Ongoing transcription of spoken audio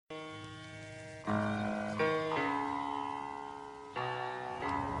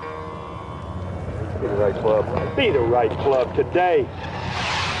right club. Be the right club today.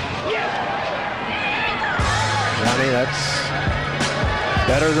 Johnny, that's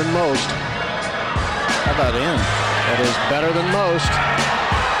better than most. How about in? That is better than most.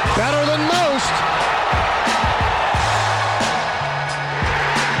 Better than most!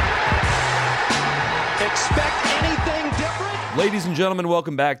 Expect anything different? Ladies and gentlemen,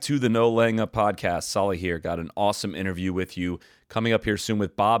 welcome back to the No Laying Up podcast. Solly here. Got an awesome interview with you coming up here soon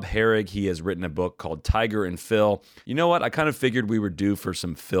with Bob Harig. He has written a book called Tiger and Phil. You know what? I kind of figured we were due for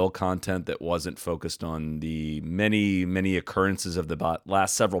some Phil content that wasn't focused on the many occurrences of the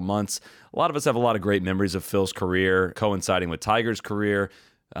last several months. A lot of us have a lot of great memories of Phil's career coinciding with Tiger's career.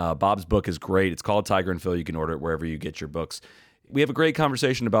 Bob's book is great. It's called Tiger and Phil. You can order it wherever you get your books. We have a great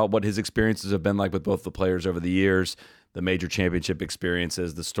conversation about what his experiences have been like with both the players over the years, the major championship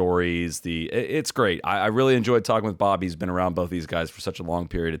experiences, the stories. It's great. I really enjoyed talking with Bob. He's been around both these guys for such a long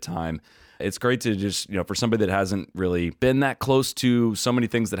period of time. It's great to just, for somebody that hasn't really been that close to so many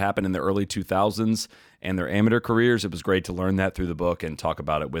things that happened in the early 2000s and their amateur careers, it was great to learn that through the book and talk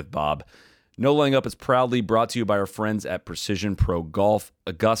about it with Bob. No Laying Up is proudly brought to you by our friends at Precision Pro Golf.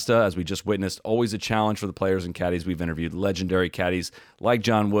 Augusta, as we just witnessed, always a challenge for the players and caddies. We've interviewed legendary caddies like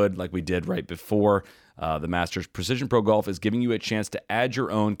John Wood, like we did right before the Masters. Precision Pro Golf is giving you a chance to add your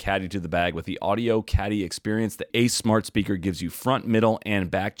own caddy to the bag with the Audio Caddy Experience. The Ace Smart Speaker gives you front, middle,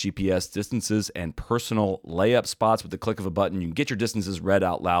 and back GPS distances and personal layup spots. With the click of a button, you can get your distances read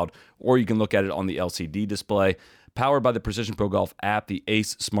out loud, or you can look at it on the LCD display. Powered by the Precision Pro Golf app, the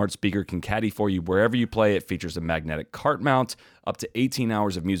Ace Smart Speaker can caddy for you wherever you play. It features a magnetic cart mount, up to 18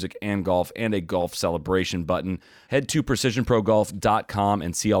 hours of music and golf, and a golf celebration button. Head to precisionprogolf.com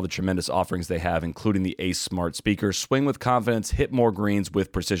and see all the tremendous offerings they have, including the Ace Smart Speaker. Swing with confidence, hit more greens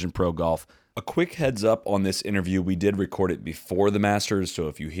with Precision Pro Golf. A quick heads up on this interview. We did record it before the Masters, so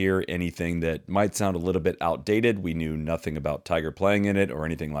if you hear anything that might sound a little bit outdated, we knew nothing about Tiger playing in it or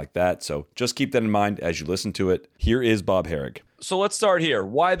anything like that. So just keep that in mind as you listen to it. Here is Bob Harig. So let's start here.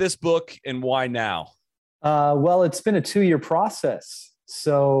 Why this book and why now? Well, it's been a 2-year process.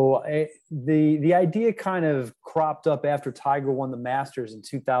 So the idea kind of cropped up after Tiger won the Masters in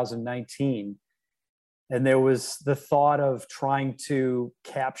 2019. And there was the thought of trying to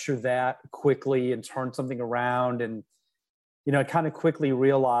capture that quickly and turn something around. And, I kind of quickly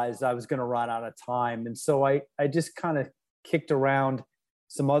realized I was going to run out of time. And so I just kind of kicked around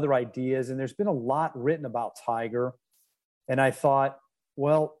some other ideas. And there's been a lot written about Tiger. And I thought,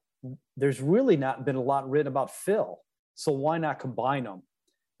 well, there's really not been a lot written about Phil. So why not combine them?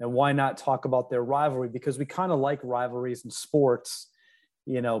 And why not talk about their rivalry? Because we kind of like rivalries in sports.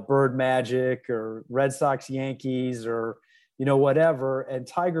 Bird Magic or Red Sox Yankees or, whatever. And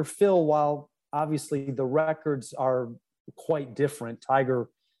Tiger Phil, while obviously the records are quite different, Tiger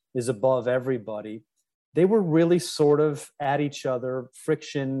is above everybody. They were really sort of at each other,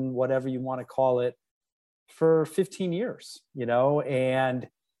 friction, whatever you want to call it, for 15 years, and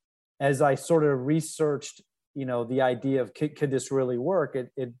as I sort of researched, the idea of could this really work,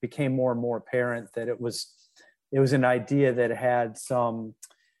 it became more and more apparent that it was an idea that had some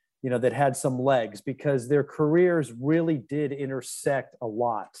legs, because their careers really did intersect a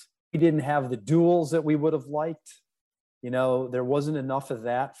lot. We didn't have the duels that we would have liked. There wasn't enough of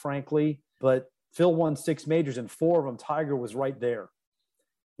that, frankly. But Phil won 6 majors, and 4 of them, Tiger was right there.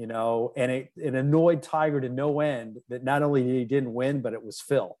 And it annoyed Tiger to no end that not only he didn't win, but it was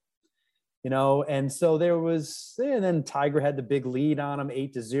Phil. And so and then Tiger had the big lead on him,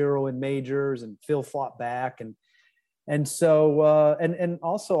 8-0 in majors, and Phil fought back. And so, and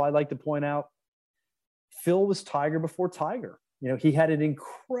also I like to point out, Phil was Tiger before Tiger. He had an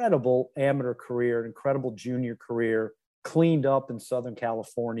incredible amateur career, an incredible junior career, cleaned up in Southern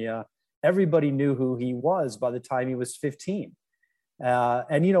California. Everybody knew who he was by the time he was 15.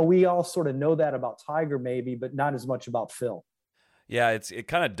 And we all sort of know that about Tiger maybe, but not as much about Phil. Yeah, it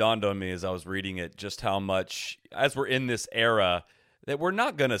kind of dawned on me as I was reading it just how much, as we're in this era, that we're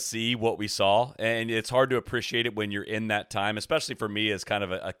not going to see what we saw. And it's hard to appreciate it when you're in that time, especially for me as kind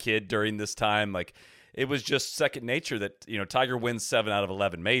of a kid during this time. Like, it was just second nature that, Tiger wins 7 out of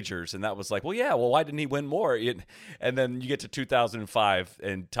 11 majors. And that was like, why didn't he win more? And then you get to 2005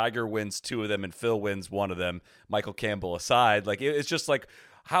 and Tiger wins 2 of them and Phil wins 1 of them, Michael Campbell aside. Like, it's just like,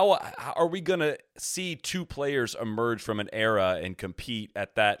 how are we going to see 2 players emerge from an era and compete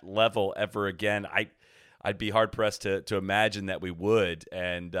at that level ever again? I'd be hard pressed to imagine that we would.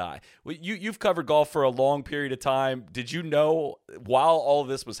 And you've covered golf for a long period of time. Did you know while all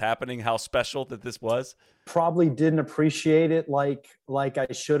this was happening how special that this was? Probably didn't appreciate it like I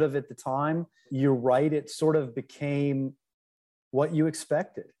should have at the time. You're right. It sort of became what you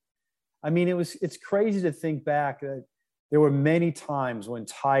expected. I mean, it's crazy to think back that there were many times when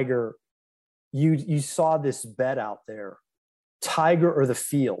Tiger, you saw this bet out there, Tiger or the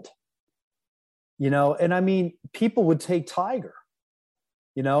field, and I mean, people would take Tiger,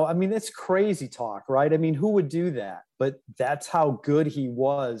 I mean, it's crazy talk, right? I mean, who would do that? But that's how good he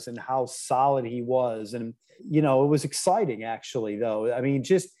was and how solid he was. And, it was exciting actually, though. I mean,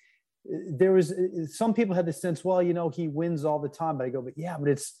 just, there was, some people had the sense, well, he wins all the time, but I go, but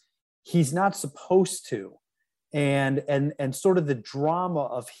he's not supposed to. And sort of the drama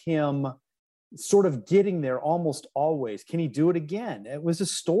of him sort of getting there almost always. Can he do it again? It was a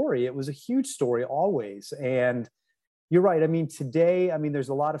story. It was a huge story always. And you're right. I mean, today, there's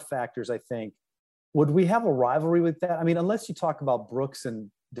a lot of factors, I think. Would we have a rivalry with that? I mean, unless you talk about Brooks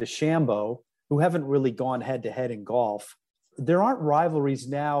and DeChambeau, who haven't really gone head to head in golf, there aren't rivalries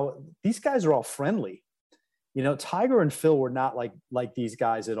now. These guys are all friendly. Tiger and Phil were not like these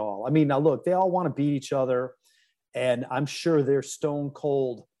guys at all. I mean, now look, they all want to beat each other, and I'm sure they're stone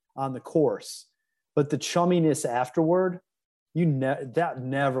cold on the course, but the chumminess afterward, that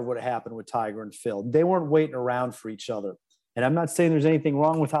never would have happened with Tiger and Phil. They weren't waiting around for each other. And I'm not saying there's anything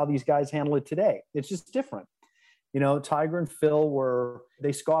wrong with how these guys handle it today. It's just different. Tiger and Phil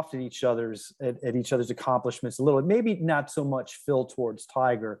they scoffed at each other's accomplishments a little, maybe not so much Phil towards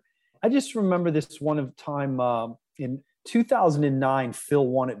Tiger. I just remember this one time in 2009, Phil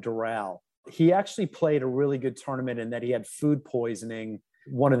won at Doral. He actually played a really good tournament in that he had food poisoning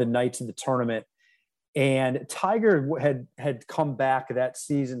one of the nights of the tournament. And Tiger had come back that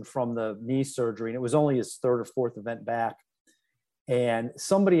season from the knee surgery, and it was only his third or fourth event back. And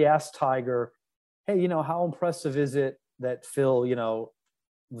somebody asked Tiger, hey, how impressive is it that Phil,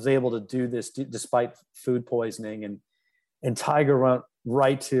 was able to do this despite food poisoning? And Tiger went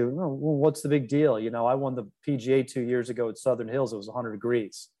right to, well, what's the big deal? I won the PGA 2 years ago at Southern Hills. It was 100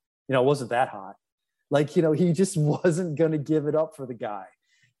 degrees. It wasn't that hot. He just wasn't going to give it up for the guy.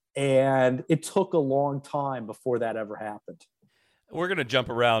 And it took a long time before that ever happened. We're going to jump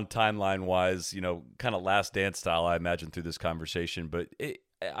around timeline wise, kind of Last Dance style, I imagine, through this conversation. But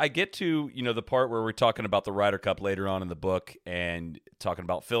I get to, the part where we're talking about the Ryder Cup later on in the book and talking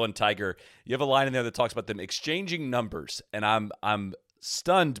about Phil and Tiger. You have a line in there that talks about them exchanging numbers. And I'm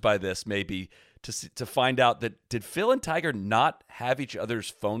stunned by this, maybe, to find out that did Phil and Tiger not have each other's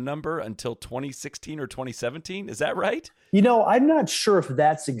phone number until 2016 or 2017? Is that right? I'm not sure if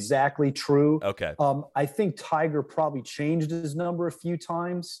that's exactly true. Okay. I think Tiger probably changed his number a few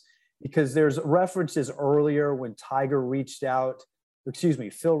times because there's references earlier when Phil reached out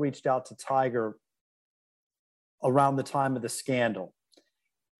to Tiger around the time of the scandal.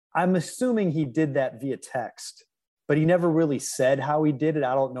 I'm assuming he did that via text, but he never really said how he did it.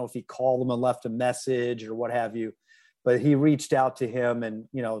 I don't know if he called him and left a message or what have you, but he reached out to him and,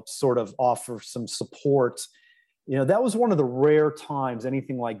 sort of offer some support. That was one of the rare times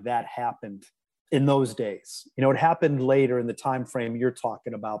anything like that happened in those days. It happened later in the time frame you're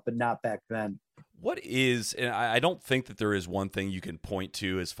talking about, but not back then. And I don't think that there is one thing you can point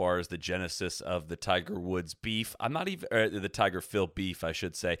to as far as the genesis of the Tiger Woods beef. I'm not even, the Tiger Phil beef, I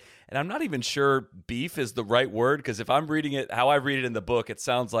should say. And I'm not even sure beef is the right word, because if I'm reading it, how I read it in the book, it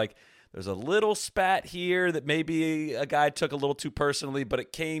sounds like there's a little spat here that maybe a guy took a little too personally, but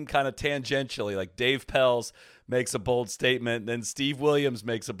it came kind of tangentially. Like Dave Pelz makes a bold statement, then Steve Williams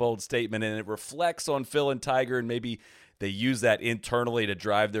makes a bold statement, and it reflects on Phil and Tiger, and maybe they use that internally to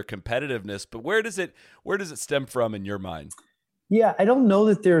drive their competitiveness. But where does it stem from in your mind? Yeah, I don't know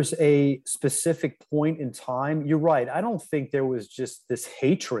that there's a specific point in time. You're right. I don't think there was just this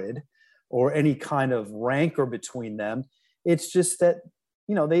hatred or any kind of rancor between them. It's just that,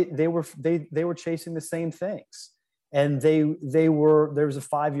 they were chasing the same things. And there was a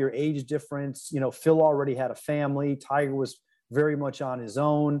 5-year age difference. Phil already had a family. Tiger was very much on his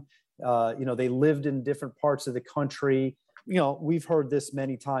own. They lived in different parts of the country. We've heard this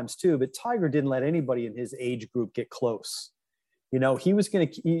many times too, but Tiger didn't let anybody in his age group get close. He was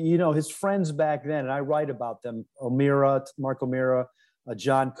going to, his friends back then, and I write about them, Mark O'Meara,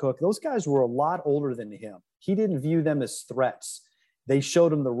 John Cook, those guys were a lot older than him. He didn't view them as threats. They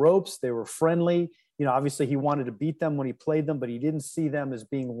showed him the ropes. They were friendly. Obviously he wanted to beat them when he played them, but he didn't see them as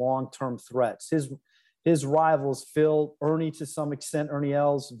being long-term threats. His rivals, Phil, Ernie to some extent, Ernie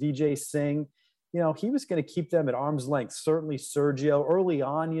Els, Vijay Singh, he was going to keep them at arm's length. Certainly Sergio. Early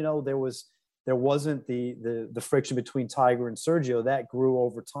on, there wasn't the friction between Tiger and Sergio. That grew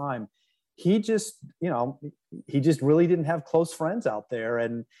over time. He just really didn't have close friends out there.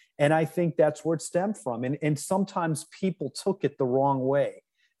 And I think that's where it stemmed from. And sometimes people took it the wrong way.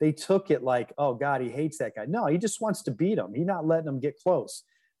 They took it like, oh God, he hates that guy. No, he just wants to beat him. He's not letting him get close.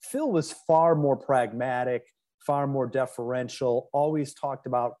 Phil was far more pragmatic, far more deferential, always talked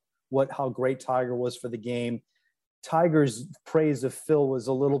about how great Tiger was for the game. Tiger's praise of Phil was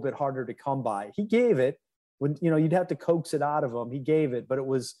a little bit harder to come by. He gave it when, you'd have to coax it out of him. He gave it, but it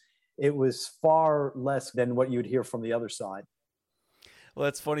was far less than what you'd hear from the other side. Well,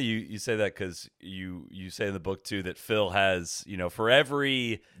 it's funny you say that, because you say in the book too that Phil has, for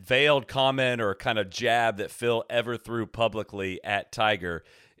every veiled comment or kind of jab that Phil ever threw publicly at Tiger,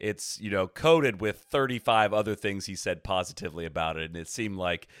 it's, coated with 35 other things he said positively about it. And it seemed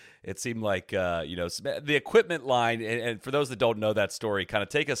like the equipment line, and for those that don't know that story, kind of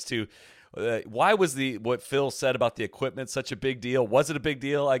take us to why was what Phil said about the equipment such a big deal? Was it a big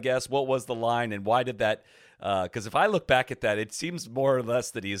deal, I guess? What was the line, and why did that? Because if I look back at that, it seems more or less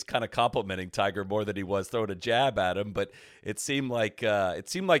that he's kind of complimenting Tiger more than he was throwing a jab at him. But it seemed like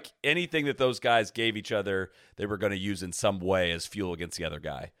anything that those guys gave each other, they were going to use in some way as fuel against the other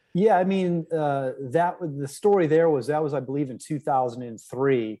guy. Yeah, I mean, the story there was, I believe, in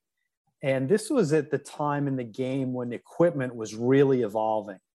 2003, and this was at the time in the game when equipment was really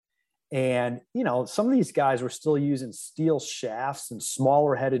evolving. And, some of these guys were still using steel shafts and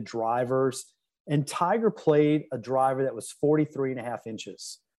smaller headed drivers. And Tiger played a driver that was 43 and a half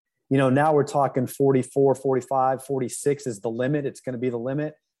inches. Now we're talking 44, 45, 46 is the limit. It's going to be the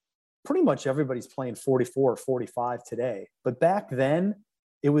limit. Pretty much everybody's playing 44 or 45 today. But back then,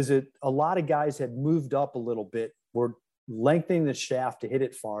 it was a lot of guys had moved up a little bit, were lengthening the shaft to hit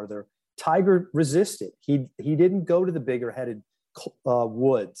it farther. Tiger resisted. He didn't go to the bigger headed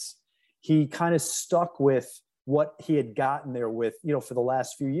woods. He kind of stuck with what he had gotten there with, for the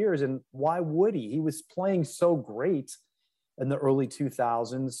last few years. And why would he? He was playing so great in the early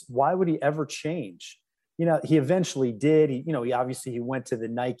 2000s. Why would he ever change? He eventually did. He went to the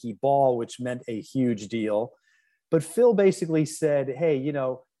Nike ball, which meant a huge deal. But Phil basically said, hey,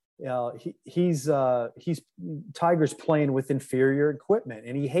 he's Tiger's playing with inferior equipment,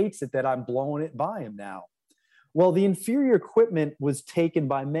 and he hates it that I'm blowing it by him now. Well, the inferior equipment was taken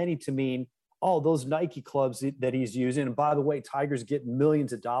by many to mean, oh, those Nike clubs that he's using. And by the way, Tiger's getting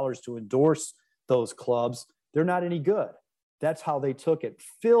millions of dollars to endorse those clubs. They're not any good. That's how they took it.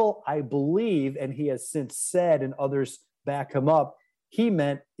 Phil, I believe, and he has since said, and others back him up, he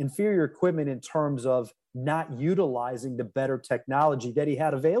meant inferior equipment in terms of not utilizing the better technology that he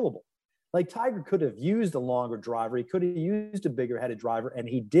had available. Like Tiger could have used a longer driver. He could have used a bigger headed driver, and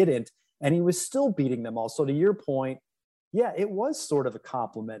he didn't. And he was still beating them all. So to your point, yeah, it was sort of a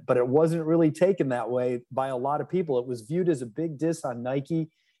compliment, but it wasn't really taken that way by a lot of people. It was viewed as a big diss on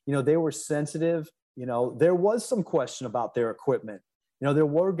Nike. They were sensitive. There was some question about their equipment. There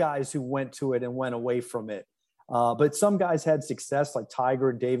were guys who went to it and went away from it. But some guys had success, like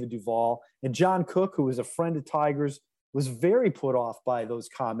Tiger and David Duval. And John Cook, who was a friend of Tiger's, was very put off by those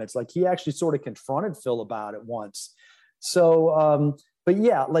comments. Like, he actually sort of confronted Phil about it once. So, but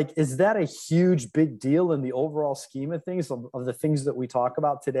yeah, like, is that a huge, big deal in the overall scheme of things, of the things that we talk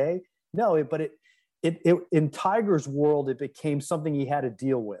about today? No, but it in Tiger's world, it became something he had to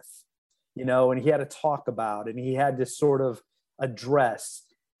deal with, and he had to talk about, and he had to sort of address.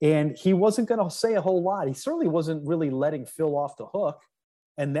 And he wasn't going to say a whole lot. He certainly wasn't really letting Phil off the hook.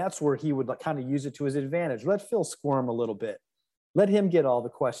 And that's where he would kind of use it to his advantage. Let Phil squirm a little bit. Let him get all the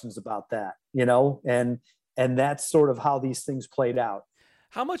questions about that, and that's sort of how these things played out.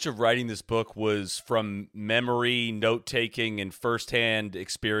 How much of writing this book was from memory, note-taking, and firsthand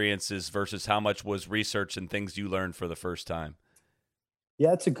experiences versus how much was research and things you learned for the first time?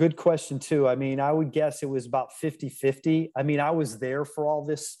 Yeah, it's a good question too. I mean, I would guess it was about 50-50. I mean, I was there for all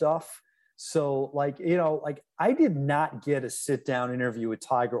this stuff. So I did not get a sit-down interview with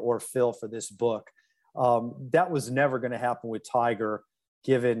Tiger or Phil for this book. That was never going to happen with Tiger,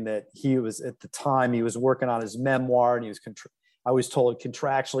 given that he was, at the time, he was working on his memoir, and he was I was told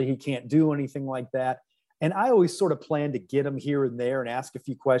contractually he can't do anything like that. And I always sort of planned to get him here and there and ask a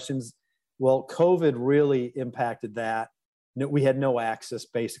few questions. Well, COVID really impacted that. We had no access,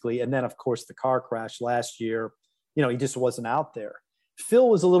 basically. And then, of course, the car crash last year, he just wasn't out there. Phil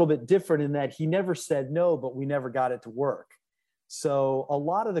was a little bit different in that he never said no, but we never got it to work. So a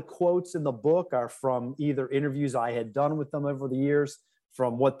lot of the quotes in the book are from either interviews I had done with them over the years,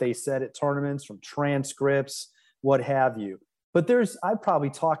 from what they said at tournaments, from transcripts, what have you. But I probably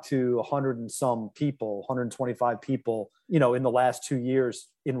talked to 100 and some people, 125 people, in the last 2 years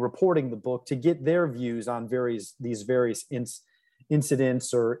in reporting the book to get their views on these various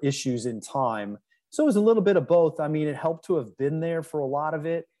incidents or issues in time. So it was a little bit of both. I mean, it helped to have been there for a lot of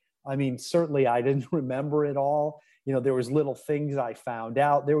it. I mean, certainly I didn't remember it all. There was little things I found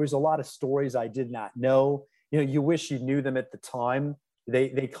out. There was a lot of stories I did not know. You wish you knew them at the time.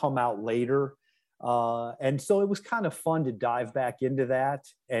 They come out later. And so it was kind of fun to dive back into that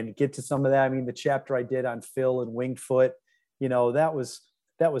and get to some of that. I mean, the chapter I did on Phil and Winged Foot, that was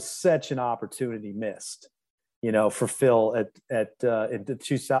such an opportunity missed, for Phil at the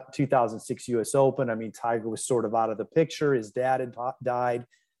 2006 US Open. I mean, Tiger was sort of out of the picture. His dad had died,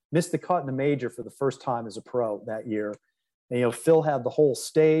 missed the cut in the major for the first time as a pro that year. And, Phil had the whole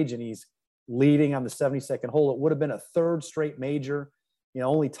stage and he's leading on the 72nd hole. It would have been a third straight major.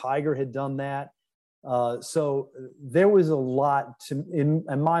 Only Tiger had done that. So there was a lot in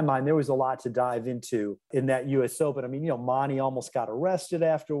my mind, there was a lot to dive into in that US Open. I mean, Monty almost got arrested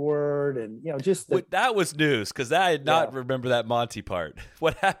afterward and, that was news because I did not remember that Monty part.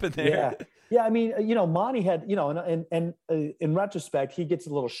 What happened there? Yeah. Yeah. I mean, Monty had, and in retrospect, he gets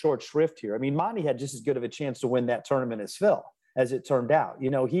a little short shrift here. I mean, Monty had just as good of a chance to win that tournament as Phil, as it turned out.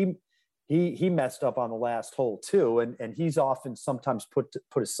 He messed up on the last hole too. And he's often sometimes put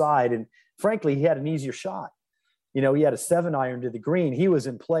aside. And frankly, he had an easier shot. He had a 7-iron to the green. He was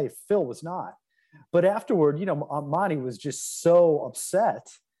in play. Phil was not. But afterward, Monty was just so upset,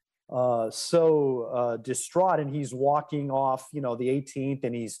 so distraught. And he's walking off, the 18th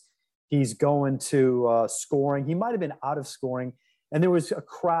and he's going to scoring. He might've been out of scoring. And there was a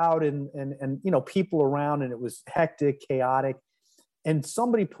crowd and people around and it was hectic, chaotic. And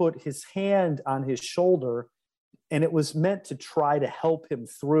somebody put his hand on his shoulder and it was meant to try to help him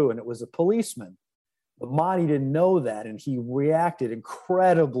through. And it was a policeman. But Monty didn't know that. And he reacted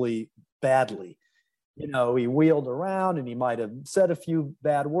incredibly badly. He wheeled around and he might have said a few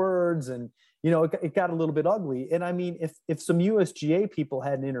bad words and, it got a little bit ugly. And I mean, if some USGA people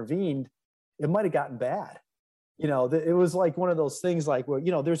hadn't intervened, it might've gotten bad. It was like one of those things like where,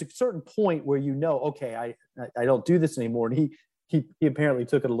 there's a certain point where, okay, I don't do this anymore. And he apparently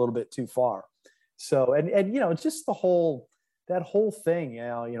took it a little bit too far. So, and just that whole thing,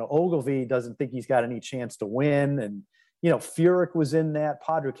 Ogilvy doesn't think he's got any chance to win. And, Furyk was in that,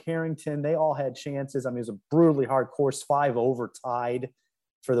 Padraig Harrington, they all had chances. I mean, it was a brutally hard course, 5 over tied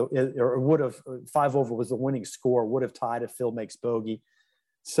or would have 5 over was the winning score, would have tied if Phil makes bogey.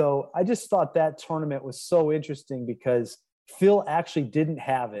 So I just thought that tournament was so interesting because Phil actually didn't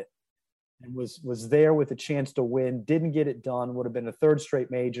have it and was there with a chance to win, didn't get it done, would have been a third straight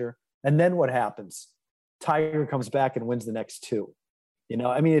major. And then what happens? Tiger comes back and wins the next 2.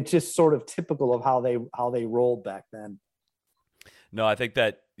 I mean, it's just sort of typical of how they rolled back then. No, I think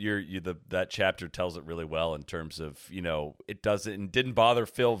that that chapter tells it really well in terms of, it didn't bother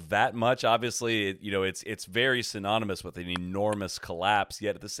Phil that much. Obviously, it's very synonymous with an enormous collapse,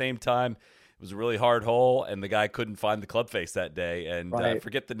 yet at the same time, it was a really hard hole, and the guy couldn't find the club face that day. And I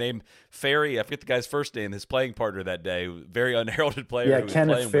forget the name, Ferry. I forget the guy's first name. His playing partner that day, very unheralded player. Yeah, who was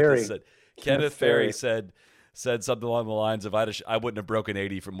Kenneth playing Ferry. with us. Kenneth Ferry said something along the lines of, I wouldn't have broken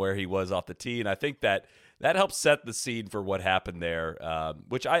 80 from where he was off the tee. And I think that helps set the scene for what happened there,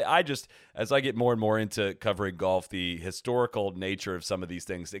 which I just, as I get more and more into covering golf, the historical nature of some of these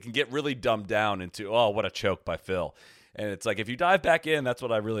things, it can get really dumbed down into, oh, what a choke by Phil. And it's like, if you dive back in, that's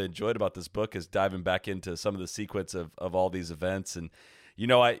what I really enjoyed about this book, is diving back into some of the sequence of all these events. And,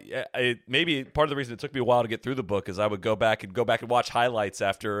 I maybe part of the reason it took me a while to get through the book is I would go back and watch highlights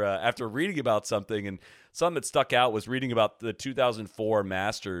after reading about something. And something that stuck out was reading about the 2004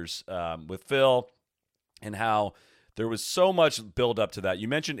 Masters with Phil and how there was so much build up to that. You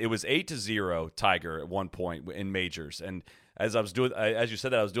mentioned it was 8-0 Tiger at one point in majors. And as you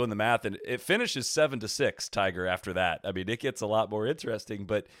said that, I was doing the math, and it finishes 7-6 Tiger after that. I mean, it gets a lot more interesting,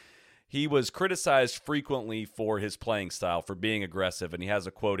 but he was criticized frequently for his playing style, for being aggressive. And he has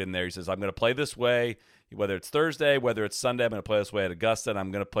a quote in there. He says, I'm going to play this way, whether it's Thursday, whether it's Sunday, I'm going to play this way at Augusta, and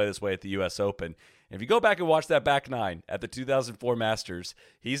I'm going to play this way at the US Open. And if you go back and watch that back nine at the 2004 Masters,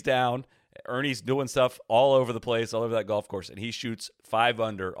 he's down. Ernie's doing stuff all over the place, all over that golf course, and he shoots 5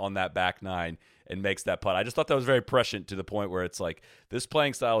 under on that back nine and makes that putt. I just thought that was very prescient, to the point where it's like, this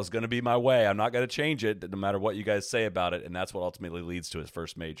playing style is going to be my way. I'm not going to change it no matter what you guys say about it, and that's what ultimately leads to his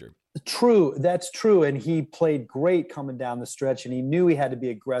first major. True. That's true. And he played great coming down the stretch, and he knew he had to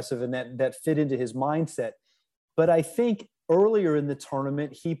be aggressive, and that fit into his mindset. But I think earlier in the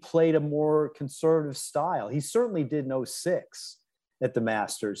tournament, he played a more conservative style. He certainly did in 06 at the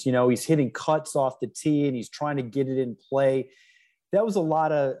Masters. He's hitting cuts off the tee and he's trying to get it in play. That was a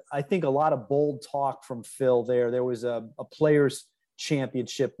lot of bold talk from Phil there. There was a players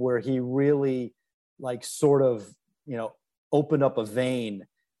championship where he really opened up a vein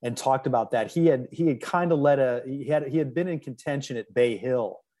and talked about that. He had kind of he had been in contention at Bay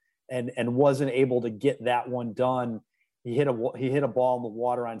Hill and wasn't able to get that one done. He hit a ball in the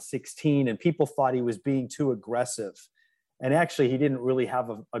water on 16 and people thought he was being too aggressive. And actually, he didn't really have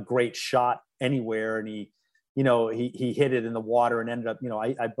a great shot anywhere. And he hit it in the water and ended up,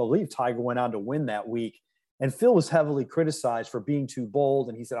 I believe Tiger went on to win that week. And Phil was heavily criticized for being too bold.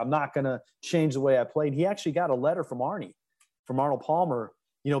 And he said, I'm not going to change the way I played. He actually got a letter from Arnold Palmer,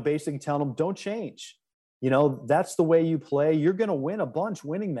 basically telling him, don't change. That's the way you play. You're going to win a bunch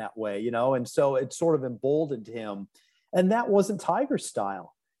winning that way, and so it sort of emboldened him. And that wasn't Tiger's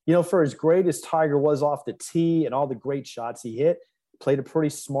style. For as great as Tiger was off the tee and all the great shots he hit, played a pretty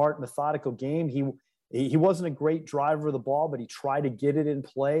smart, methodical game. He wasn't a great driver of the ball, but he tried to get it in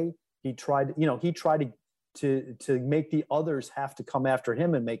play. He tried to make the others have to come after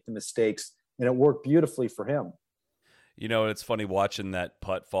him and make the mistakes, and it worked beautifully for him. It's funny watching that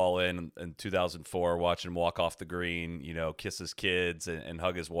putt fall in 2004, watching him walk off the green, kiss his kids and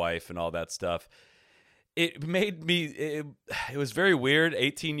hug his wife and all that stuff. It made me, it was very weird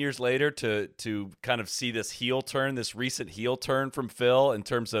 18 years later to kind of see this recent heel turn from Phil in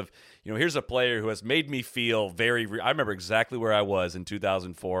terms of, here's a player who has made me feel I remember exactly where I was in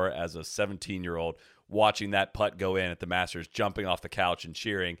 2004 as a 17-year-old watching that putt go in at the Masters, jumping off the couch and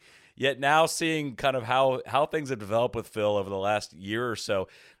cheering. Yet now seeing kind of how things have developed with Phil over the last year or so,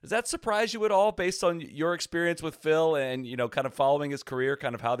 does that surprise you at all based on your experience with Phil and, kind of following his career,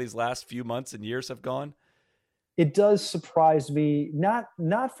 kind of how these last few months and years have gone? It does surprise me,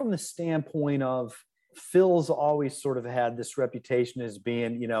 not from the standpoint of Phil's always sort of had this reputation as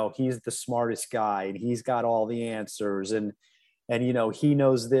being, he's the smartest guy and he's got all the answers and he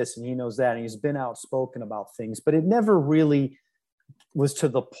knows this and he knows that. And he's been outspoken about things, but it never really was to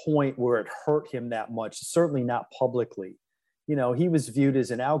the point where it hurt him that much, certainly not publicly. He was viewed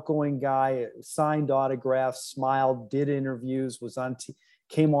as an outgoing guy, signed autographs, smiled, did interviews,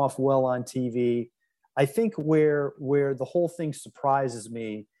 came off well on TV. I think where the whole thing surprises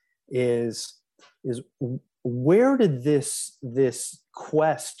me is where did this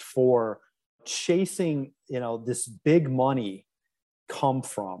quest for chasing, this big money come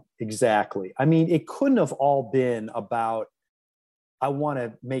from exactly? I mean, it couldn't have all been about, I want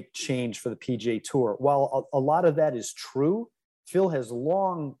to make change for the PGA Tour. While a lot of that is true, Phil has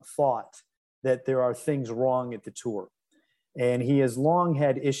long thought that there are things wrong at the tour. And he has long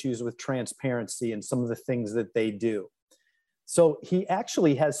had issues with transparency and some of the things that they do. So he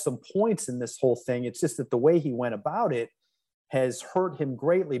actually has some points in this whole thing. It's just that the way he went about it has hurt him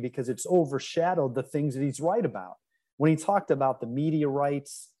greatly because it's overshadowed the things that he's right about. When he talked about the media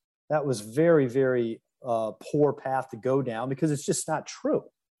rights, that was very, very poor path to go down because it's just not true.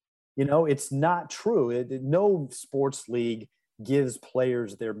 It's not true. No sports league gives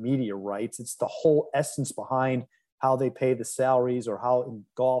players their media rights. It's the whole essence behind how they pay the salaries or how in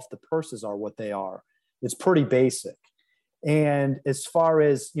golf the purses are what they are. It's pretty basic. And as far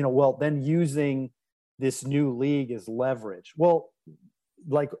as, then using this new league as leverage. Well,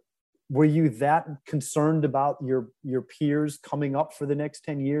 were you that concerned about your peers coming up for the next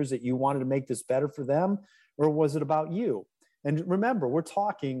 10 years that you wanted to make this better for them? Or was it about you? And remember, we're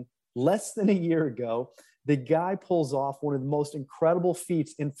talking less than a year ago, the guy pulls off one of the most incredible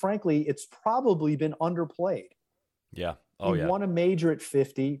feats. And frankly, it's probably been underplayed. Yeah. He won a major at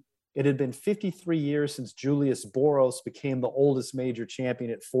 50. It had been 53 years since Julius Boros became the oldest major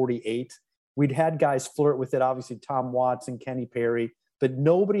champion at 48. We'd had guys flirt with it, obviously Tom Watson, Kenny Perry, but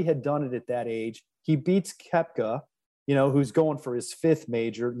nobody had done it at that age. He beats Koepka, who's going for his fifth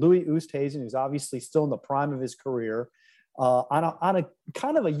major. Louis Oosthuizen, who's obviously still in the prime of his career, on a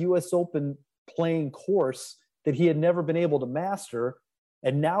kind of a U.S. Open playing course that he had never been able to master,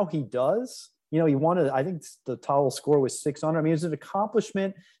 and now he does. He won it. I think the total score was 600. I mean, it's an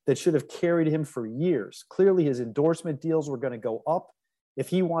accomplishment that should have carried him for years. Clearly, his endorsement deals were going to go up. If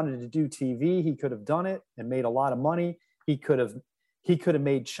he wanted to do TV, he could have done it and made a lot of money. He could have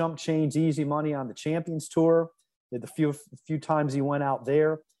made chump change, easy money on the Champions Tour. The few times he went out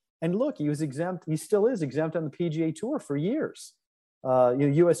there, and look, he was exempt. He still is exempt on the PGA Tour for years.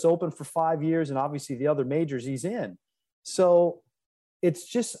 U.S. Open for 5 years, and obviously the other majors he's in. So it's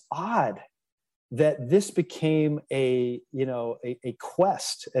just odd that this became a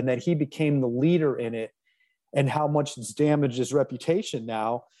quest, and that he became the leader in it, and how much it's damaged his reputation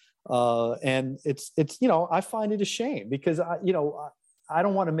now. And it's I find it a shame because I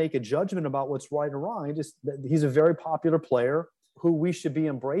don't want to make a judgment about what's right or wrong. He's a very popular player who we should be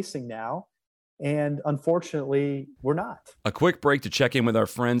embracing now. And unfortunately, we're not. A quick break to check in with our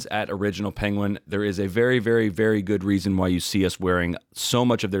friends at Original Penguin. There is a very, very, very good reason why you see us wearing so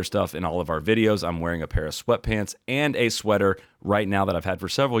much of their stuff in all of our videos. I'm wearing a pair of sweatpants and a sweater right now that I've had for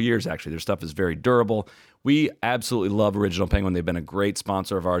several years, actually. Their stuff is very durable. We absolutely love Original Penguin. They've been a great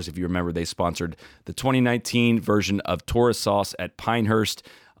sponsor of ours. If you remember, they sponsored the 2019 version of Taurus Sauce at Pinehurst.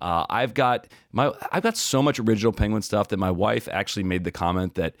 I've got so much Original Penguin stuff that my wife actually made the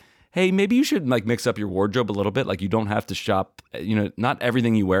comment that, hey, maybe you should like mix up your wardrobe a little bit. Like you don't have to shop, not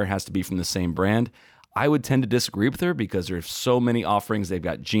everything you wear has to be from the same brand. I would tend to disagree with her because there's so many offerings. They've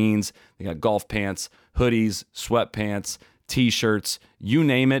got jeans, they got golf pants, hoodies, sweatpants, t-shirts, you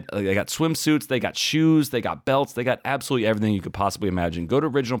name it. They got swimsuits, they got shoes, they got belts, they got absolutely everything you could possibly imagine. Go to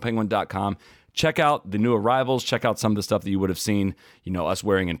originalpenguin.com. Check out the new arrivals. Check out some of the stuff that you would have seen, us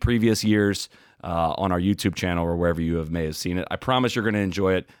wearing in previous years on our YouTube channel or wherever you may have seen it. I promise you're going to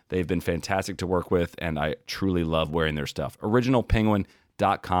enjoy it. They've been fantastic to work with, and I truly love wearing their stuff.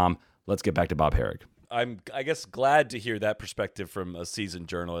 Originalpenguin.com. Let's get back to Bob Harig. I guess, glad to hear that perspective from a seasoned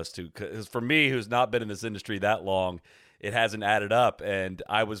journalist who, because for me, who's not been in this industry that long, it hasn't added up. And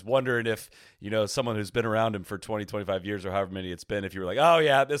I was wondering if, someone who's been around him for 20, 25 years or however many it's been, if you were like, oh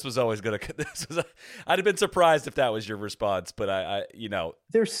yeah, this was always going to, I'd have been surprised if that was your response. But I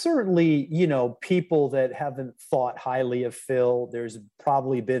there's certainly, people that haven't thought highly of Phil. There's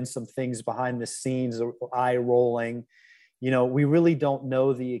probably been some things behind the scenes, eye rolling. We really don't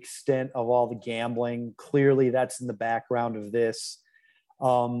know the extent of all the gambling. Clearly that's in the background of this.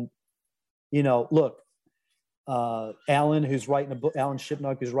 Look, Alan, who's writing a book, Alan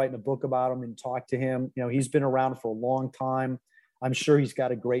Shipnuck, who's writing a book about him, and talked to him. He's been around for a long time. I'm sure he's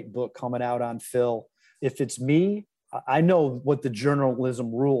got a great book coming out on Phil. If it's me, I know what the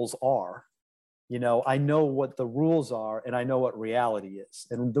journalism rules are. I know what the rules are, and I know what reality is.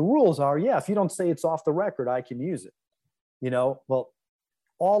 And the rules are, if you don't say it's off the record, I can use it. Well,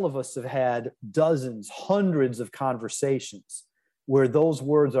 all of us have had dozens, hundreds of conversations where those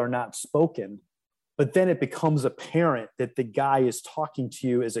words are not spoken. But then it becomes apparent that the guy is talking to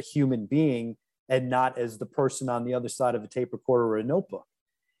you as a human being and not as the person on the other side of a tape recorder or a notebook.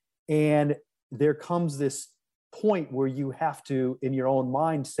 And there comes this point where you have to, in your own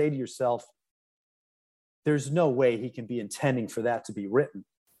mind, say to yourself, there's no way he can be intending for that to be written.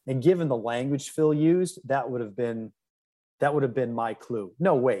 And given the language Phil used, that would have been my clue.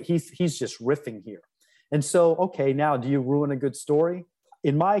 No way. He's just riffing here. And so, okay, now do you ruin a good story?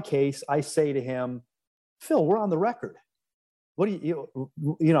 In my case, I say to him, Phil, we're on the record. What do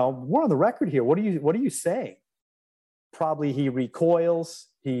we're on the record here. What are you saying? Probably he recoils.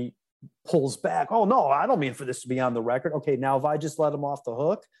 He pulls back. Oh no, I don't mean for this to be on the record. Okay, now if I just let him off the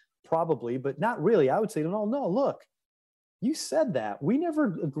hook, probably, but not really. I would say, no, look, you said that. We never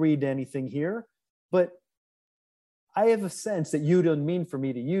agreed to anything here, but I have a sense that you didn't mean for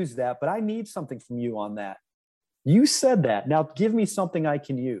me to use that, but I need something from you on that. You said that. Now give me something I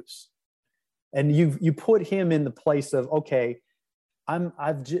can use. And you put him in the place of, okay,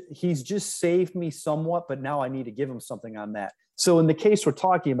 he's just saved me somewhat, but now I need to give him something on that. So in the case we're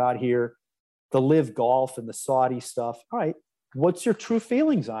talking about here, the Live Golf and the Saudi stuff, all right, what's your true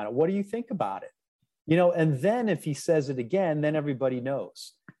feelings on it? What do you think about it? And then if he says it again, then everybody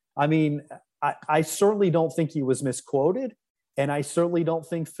knows. I mean, I certainly don't think he was misquoted, and I certainly don't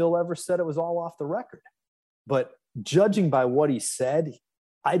think Phil ever said it was all off the record. But judging by what he said,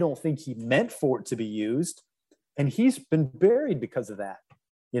 I don't think he meant for it to be used, and he's been buried because of that.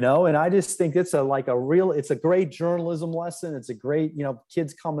 And I just think it's a great journalism lesson. It's a great,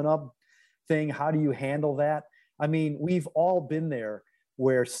 kids coming up thing. How do you handle that? I mean, we've all been there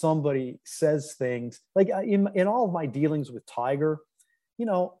where somebody says things like in all of my dealings with Tiger,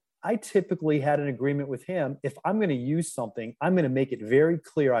 I typically had an agreement with him. If I'm going to use something, I'm going to make it very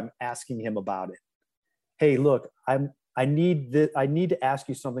clear I'm asking him about it. Hey, look, I need to ask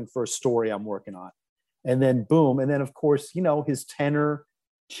you something for a story I'm working on. And then boom. And then of course, his tenor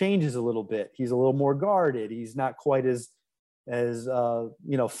changes a little bit. He's a little more guarded. He's not quite as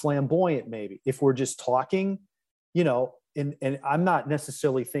flamboyant maybe. If we're just talking, and I'm not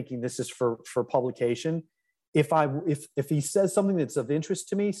necessarily thinking this is for publication. If he says something that's of interest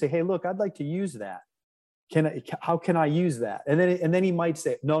to me, say, hey, look, I'd like to use that. How can I use that? And then he might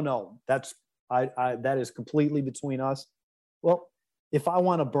say, no, that is completely between us. Well, if I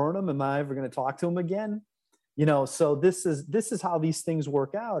want to burn him, am I ever going to talk to him again? So this is how these things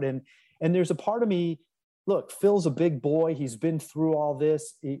work out. And there's a part of me, look, Phil's a big boy. He's been through all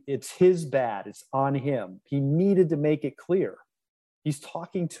this. It's his bad. It's on him. He needed to make it clear. He's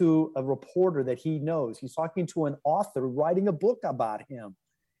talking to a reporter that he knows. He's talking to an author writing a book about him.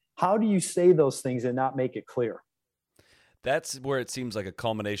 How do you say those things and not make it clear? That's where it seems like a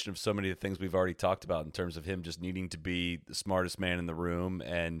culmination of so many of the things we've already talked about in terms of him just needing to be the smartest man in the room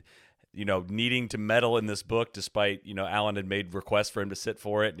and, needing to meddle in this book despite, Alan had made requests for him to sit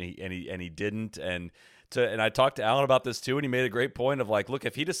for it and he didn't. And I talked to Alan about this too, and he made a great point of like, look,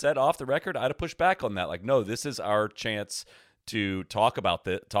 if he'd have said off the record, I'd have pushed back on that. Like, no, this is our chance to talk about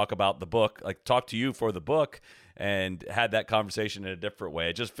the book, like talk to you for the book, and had that conversation in a different way.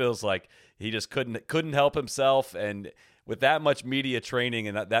 It just feels like he just couldn't help himself. And with that much media training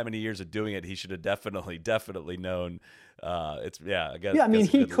and that many years of doing it, he should have definitely known. I mean,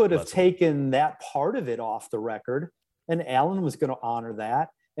 he could have taken that part of it off the record, and Alan was going to honor that.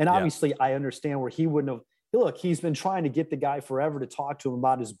 And obviously, I understand where he wouldn't have. Look, he's been trying to get the guy forever to talk to him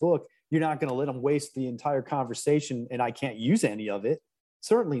about his book. You're not going to let him waste the entire conversation, and I can't use any of it.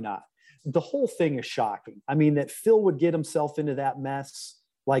 Certainly not. The whole thing is shocking. I mean, that Phil would get himself into that mess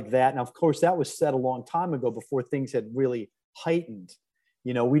like that. Now, of course, that was said a long time ago before things had really heightened.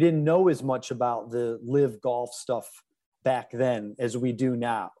 We didn't know as much about the live golf stuff back then as we do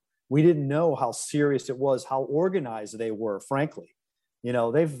now. We didn't know how serious it was, how organized they were, frankly.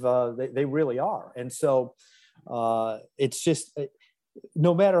 They really are. And so it's just,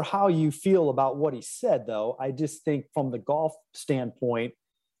 no matter how you feel about what he said, though, I just think from the golf standpoint,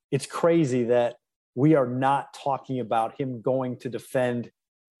 it's crazy that we are not talking about him going to defend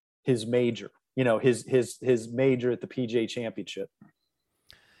his major, his major at the PGA Championship.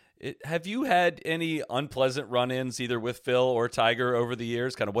 Have you had any unpleasant run-ins either with Phil or Tiger over the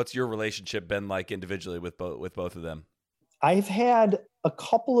years? Kind of what's your relationship been like individually with both of them? I've had a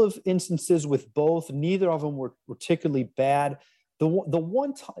couple of instances with both. Neither of them were particularly bad. The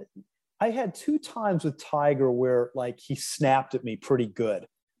one time I had 2 times with Tiger where like he snapped at me pretty good,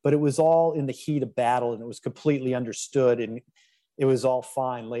 but it was all in the heat of battle and it was completely understood and it was all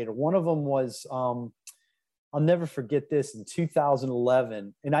fine later. One of them was, I'll never forget this, in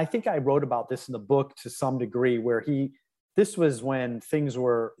 2011. And I think I wrote about this in the book to some degree, where this was when things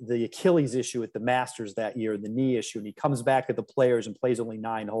were the Achilles issue at the Masters that year, the knee issue. And he comes back at the Players and plays only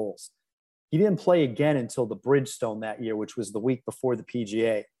 9 holes. He didn't play again until the Bridgestone that year, which was the week before the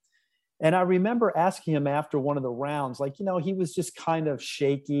PGA. And I remember asking him after one of the rounds, like, he was just kind of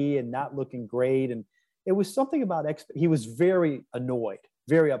shaky and not looking great. And it was something about, he was very annoyed,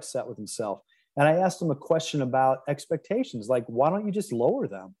 very upset with himself. And I asked him a question about expectations. Like, why don't you just lower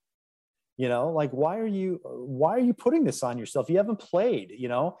them? Like, why are you putting this on yourself? You haven't played,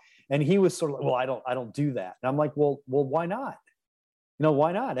 And he was sort of like, well, I don't do that. And I'm like, well, why not?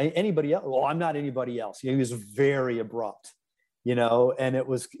 Why not? Anybody else? Well, I'm not anybody else. He was very abrupt, and it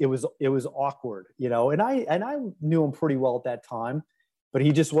was awkward, and I knew him pretty well at that time, but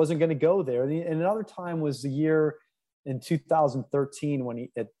he just wasn't going to go there. And another time was the year in 2013 when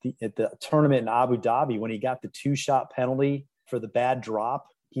he at the tournament in Abu Dhabi, when he got the 2-shot penalty for the bad drop.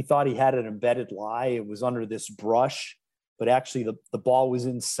 He thought he had an embedded lie. It was under this brush, but actually the ball was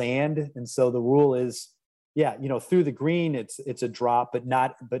in sand. And so the rule is, through the green, it's a drop, but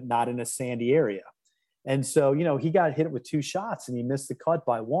not in a sandy area. And so, he got hit with 2 shots and he missed the cut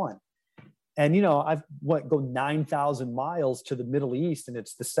by 1. And, I've go 9,000 miles to the Middle East and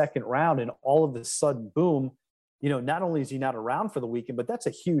it's the second round. And all of a sudden, boom, not only is he not around for the weekend, but that's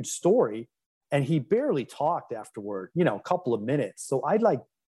a huge story. And he barely talked afterward, a couple of minutes. So I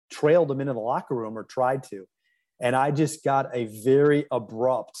trailed him into the locker room, or tried to. And I just got a very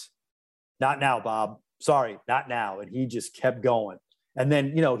abrupt, not now, Bob, sorry, not now. And he just kept going. And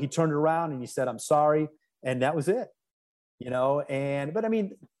then, he turned around and he said, I'm sorry. And that was it, but I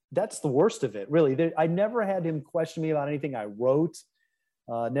mean, that's the worst of it, really. I never had him question me about anything I wrote,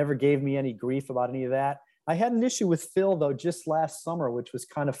 never gave me any grief about any of that. I had an issue with Phil, though, just last summer, which was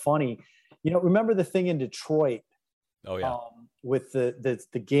kind of funny. Remember the thing in Detroit? Oh, yeah. With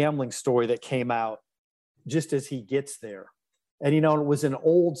the gambling story that came out just as he gets there. And, it was an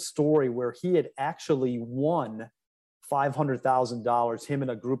old story where he had actually won $500,000, him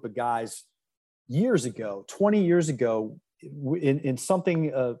and a group of guys years ago, 20 years ago, in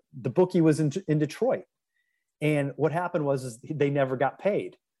something, the bookie was in Detroit. And what happened was they never got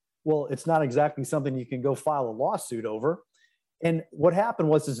paid. Well, it's not exactly something you can go file a lawsuit over. And what happened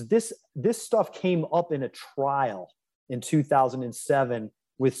was this stuff came up in a trial in 2007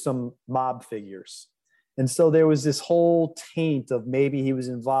 with some mob figures. And so there was this whole taint of maybe he was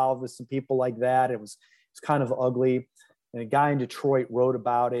involved with some people like that. It's kind of ugly. And a guy in Detroit wrote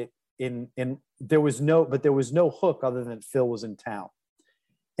about it. And there was no hook other than Phil was in town.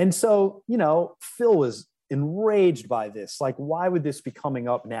 And so, Phil was enraged by this. Like, why would this be coming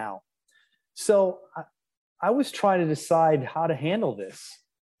up now? So I was trying to decide how to handle this.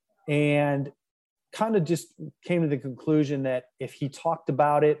 and kind of just came to the conclusion that if he talked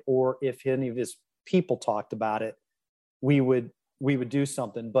about it or if any of his people talked about it, we would do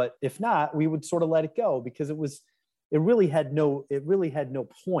something. But if not, we would sort of let it go, because it really had no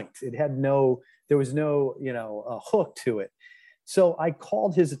point. There was no hook to it. So I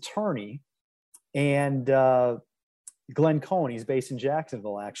called his attorney, and Glenn Cohen, he's based in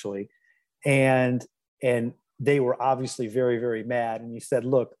Jacksonville actually. And they were obviously very, very mad. And he said,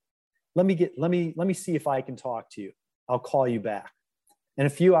 look, let me see if I can talk to you. I'll call you back. And a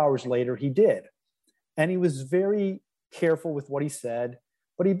few hours later he did. And he was very careful with what he said,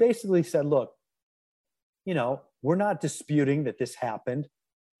 but he basically said, look, we're not disputing that this happened.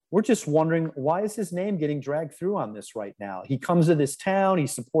 We're just wondering, why is his name getting dragged through on this right now? He comes to this town,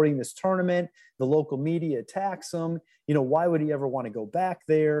 he's supporting this tournament, the local media attacks him. Why would he ever want to go back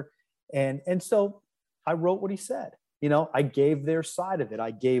there? And so I wrote what he said. I gave their side of it.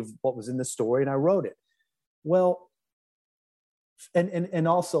 I gave what was in the story, and I wrote it. Well, and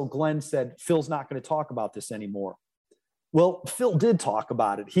also Glenn said, Phil's not going to talk about this anymore. Well, Phil did talk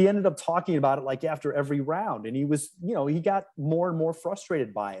about it. He ended up talking about it like after every round, and he was, he got more and more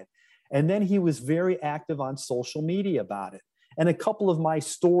frustrated by it. And then he was very active on social media about it. And a couple of my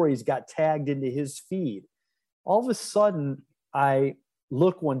stories got tagged into his feed. All of a sudden, I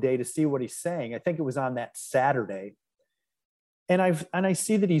look one day to see what he's saying. I think it was on that Saturday. And I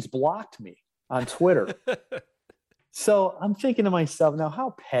see that he's blocked me on Twitter. So I'm thinking to myself, now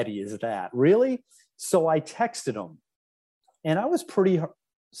how petty is that? Really? So I texted him, and I was pretty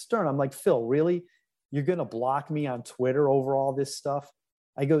stern. I'm like, Phil, really? You're going to block me on Twitter over all this stuff?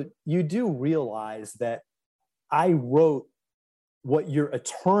 I go, you do realize that I wrote what your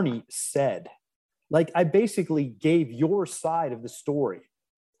attorney said. Like, I basically gave your side of the story.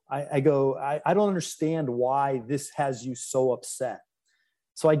 I go, I don't understand why this has you so upset.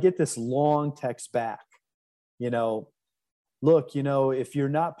 So I get this long text back, look, if you're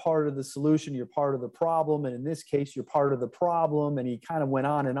not part of the solution, you're part of the problem. And in this case, you're part of the problem. And he kind of went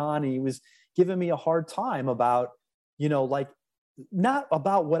on, and he was giving me a hard time about, not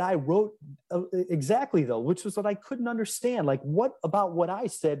about what I wrote exactly though, which was what I couldn't understand. Like, what about what I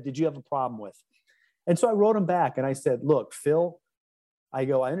said did you have a problem with? And so I wrote him back, and I said, look, Phil, I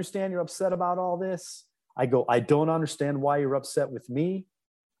go, I understand you're upset about all this. I go, I don't understand why you're upset with me.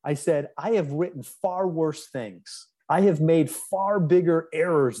 I said, I have written far worse things. I have made far bigger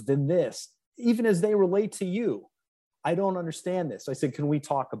errors than this, even as they relate to you. I don't understand this. I said, can we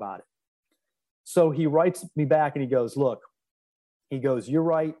talk about it? So he writes me back, and he goes, look, you're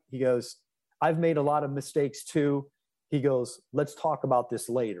right. He goes, I've made a lot of mistakes too. He goes, let's talk about this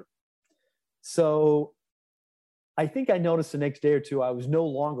later. So I think I noticed the next day or two, I was no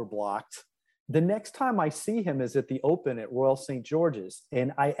longer blocked. The next time I see him is at the Open at Royal St. George's.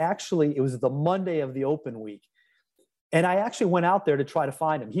 And it was the Monday of the Open week. And I actually went out there to try to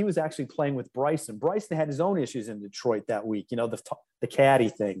find him. He was actually playing with Bryson. Bryson had his own issues in Detroit that week, the caddy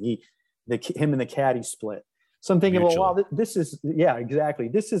thing, him and the caddy split. So I'm thinking, well, wow, this is, yeah, exactly.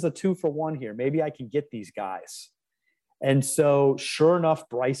 This is a 2-for-1 here. Maybe I can get these guys. And so sure enough,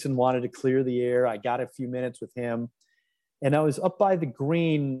 Bryson wanted to clear the air. I got a few minutes with him, and I was up by the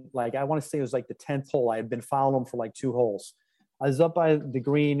green. Like, I want to say it was like the 10th hole. I had been following him for like 2 holes. I was up by the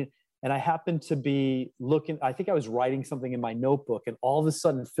green, and I happened to be looking, I think I was writing something in my notebook, and all of a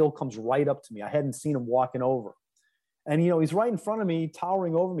sudden Phil comes right up to me. I hadn't seen him walking over, and, he's right in front of me,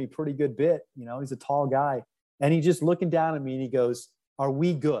 towering over me pretty good bit. He's a tall guy, and he's just looking down at me, and he goes, are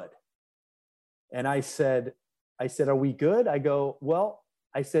we good? And I said, are we good? I go, well,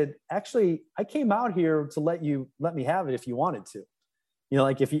 I said, actually, I came out here to let me have it if you wanted to.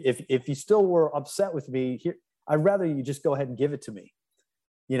 Like if you still were upset with me here, I'd rather you just go ahead and give it to me,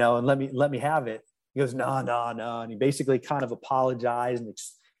 and let me have it. He goes, no. And he basically kind of apologized.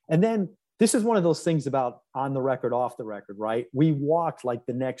 And then this is one of those things about on the record, off the record, right? We walked like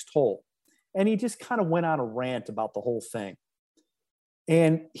the next hole, and he just kind of went on a rant about the whole thing.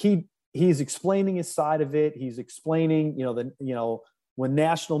 And he's explaining his side of it. He's explaining, when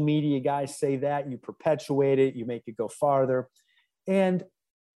national media guys say that, you perpetuate it, you make it go farther. And,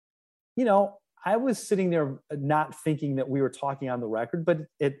 I was sitting there not thinking that we were talking on the record, but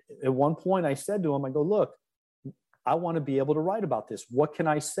at one point I said to him, I go, look, I want to be able to write about this. What can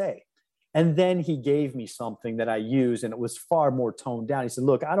I say? And then he gave me something that I used, and it was far more toned down. He said,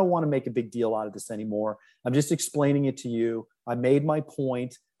 look, I don't want to make a big deal out of this anymore. I'm just explaining it to you. I made my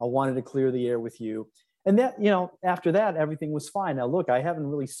point. I wanted to clear the air with you. And that, after that, everything was fine. Now, look, I haven't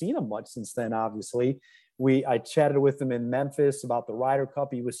really seen him much since then, obviously. I chatted with him in Memphis about the Ryder Cup.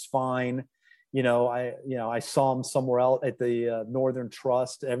 He was fine. I saw him somewhere else at the Northern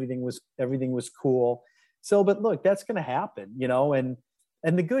Trust. Everything was cool. So, but look, that's going to happen,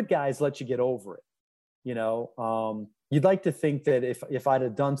 and the good guys let you get over it. You'd like to think that if I'd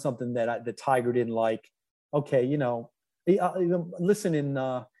have done something that the Tiger didn't like, okay, listen,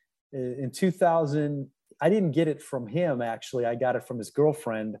 in 2000, I didn't get it from him. Actually, I got it from his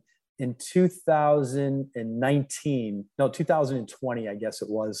girlfriend in 2020, I guess it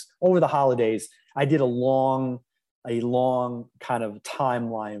was, over the holidays. I did a long kind of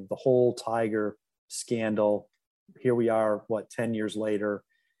timeline of the whole Tiger scandal. Here we are, 10 years later,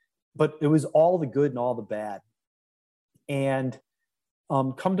 but it was all the good and all the bad. And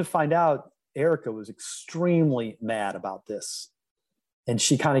come to find out, Erica was extremely mad about this. And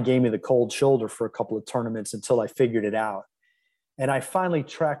she kind of gave me the cold shoulder for a couple of tournaments until I figured it out. And I finally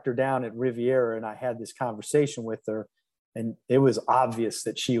tracked her down at Riviera, and I had this conversation with her, and it was obvious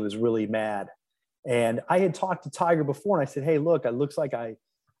that she was really mad. And I had talked to Tiger before, and I said, hey, look, it looks like I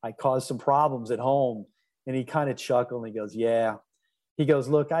caused some problems at home. And he kind of chuckled, and he goes, yeah. He goes,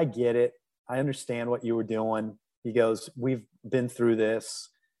 look, I get it. I understand what you were doing. He goes, we've been through this,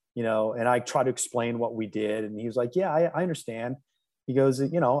 and I try to explain what we did. And he was like, yeah, I understand. He goes,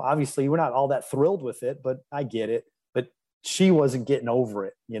 obviously we're not all that thrilled with it, but I get it. But she wasn't getting over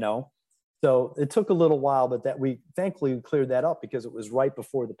it, So it took a little while, but that we thankfully cleared that up because it was right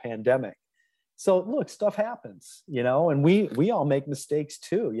before the pandemic. So look, stuff happens, and we all make mistakes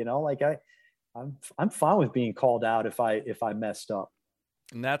too, like I'm fine with being called out if I messed up.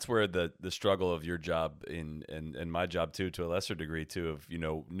 And that's where the struggle of your job and my job too, to a lesser degree too, of,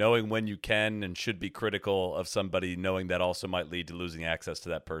 knowing when you can and should be critical of somebody, knowing that also might lead to losing access to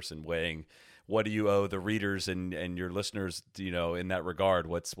that person, weighing what do you owe the readers and your listeners, in that regard,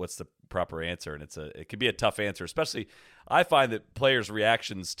 what's the proper answer. And it could be a tough answer, especially I find that players'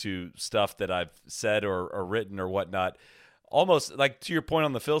 reactions to stuff that I've said or written or whatnot, almost like to your point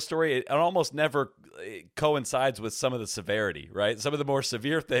on the Phil story, it almost never coincides with some of the severity, right? Some of the more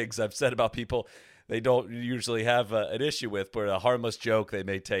severe things I've said about people, they don't usually have an issue with, but a harmless joke they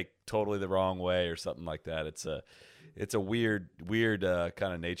may take totally the wrong way or something like that. It's a weird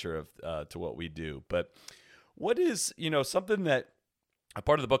kind of nature of to what we do. But what is, something that a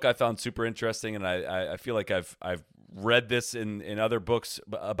part of the book I found super interesting, and I feel like I've read this in other books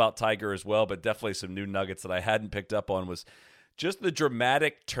about Tiger as well, but definitely some new nuggets that I hadn't picked up on, was just the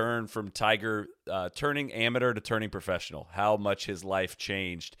dramatic turn from Tiger turning amateur to turning professional, how much his life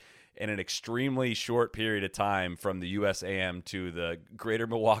changed in an extremely short period of time from the USAM to the Greater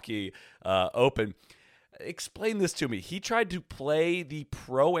Milwaukee Open. Explain this to me. He tried to play the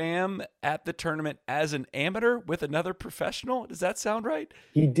Pro-Am at the tournament as an amateur with another professional. Does that sound right?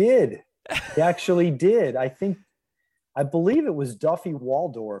 He did. He actually did. I believe it was Duffy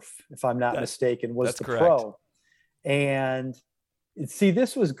Waldorf, if I'm not mistaken, was the correct. pro. And see,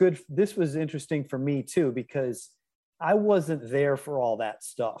 this was good. This was interesting for me too, because I wasn't there for all that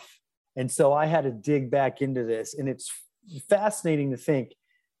stuff. And so I had to dig back into this, and it's fascinating to think.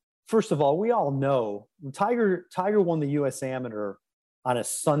 First of all, we all know Tiger won the U.S. Amateur on a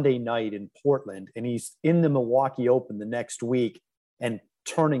Sunday night in Portland, and he's in the Milwaukee Open the next week and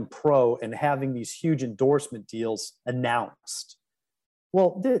turning pro and having these huge endorsement deals announced.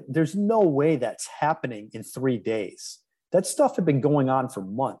 Well, there's no way that's happening in 3 days. That stuff had been going on for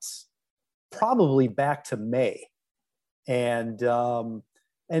months, probably back to May. And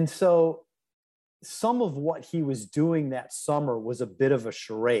so some of what he was doing that summer was a bit of a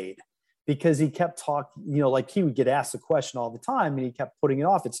charade, because he kept talking, like he would get asked a question all the time and he kept putting it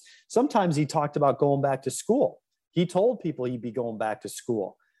off. Sometimes he talked about going back to school. He told people he'd be going back to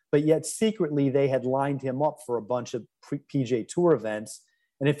school, but yet secretly they had lined him up for a bunch of PGA Tour events.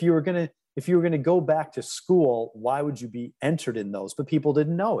 And if you were going to go back to school, why would you be entered in those? But people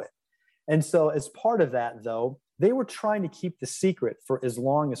didn't know it. And so as part of that, though, they were trying to keep the secret for as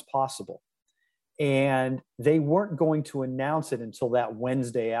long as possible. And they weren't going to announce it until that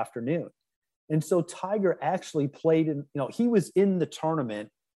Wednesday afternoon. And so Tiger actually played in, he was in the tournament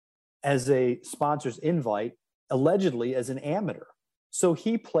as a sponsor's invite, allegedly as an amateur. So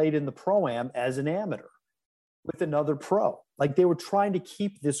he played in the Pro-Am as an amateur with another pro. Like, they were trying to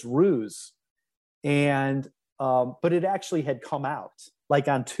keep this ruse. And, but it actually had come out. Like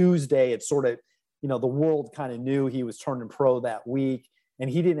on Tuesday, it sort of, the world kind of knew he was turning pro that week. And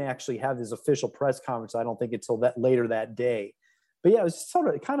he didn't actually have his official press conference, I don't think, until later that day. But yeah, it was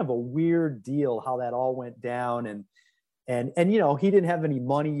sort of kind of a weird deal how that all went down. And he didn't have any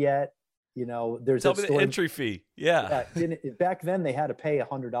money yet. There's Tell me the entry fee. Yeah. Back then they had to pay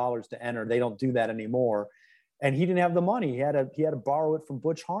 $100 to enter. They don't do that anymore. And he didn't have the money. He had to borrow it from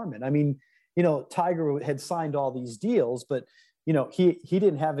Butch Harmon. I mean, Tiger had signed all these deals, but he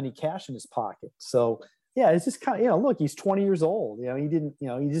didn't have any cash in his pocket. So yeah, it's just kind of, look, he's 20 years old. He didn't,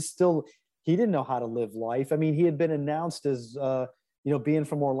 he didn't know how to live life. I mean, he had been announced as, being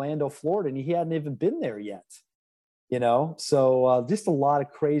from Orlando, Florida, and he hadn't even been there yet. So just a lot of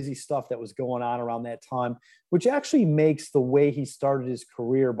crazy stuff that was going on around that time, which actually makes the way he started his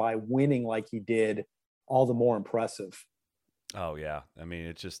career by winning like he did all the more impressive. Oh yeah. I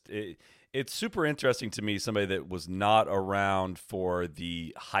mean, it's super interesting to me, somebody that was not around for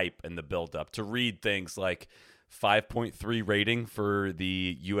the hype and the buildup, to read things like 5.3 rating for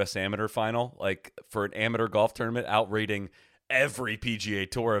the U.S. Amateur Final, like for an amateur golf tournament, outrating every PGA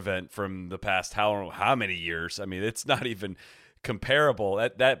Tour event from the past how many years. I mean, it's not even comparable.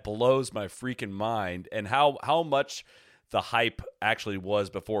 That blows my freaking mind. And how much the hype actually was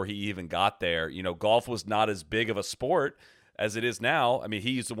before he even got there. Golf was not as big of a sport as it is now. I mean,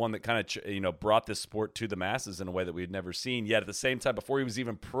 he's the one that kind of brought this sport to the masses in a way that we'd never seen. Yet at the same time, before he was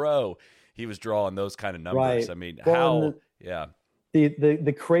even pro, he was drawing those kind of numbers. Right. I mean, well, yeah.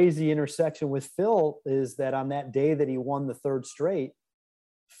 The crazy intersection with Phil is that on that day that he won the third straight,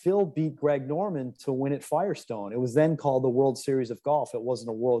 Phil beat Greg Norman to win at Firestone. It was then called the World Series of Golf. It wasn't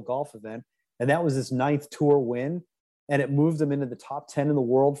a world golf event. And that was his 9th tour win. And it moved him into the top 10 in the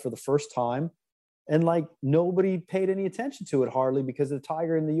world for the first time. And nobody paid any attention to it hardly because of the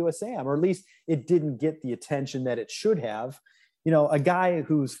Tiger in the USAM, or at least it didn't get the attention that it should have. A guy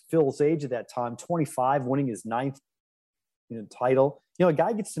who's Phil's age at that time, 25, winning his 9th title. A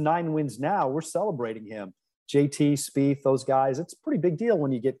guy gets to 9 wins now. We're celebrating him. JT, Spieth, those guys. It's a pretty big deal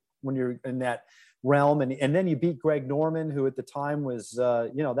when you're in that realm. And then you beat Greg Norman, who at the time was,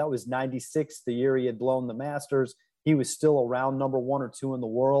 that was 96, the year he had blown the Masters. He was still around number 1 or 2 in the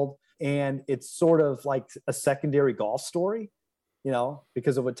world. And it's sort of like a secondary golf story,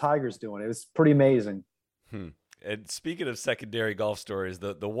 because of what Tiger's doing. It was pretty amazing. And speaking of secondary golf stories,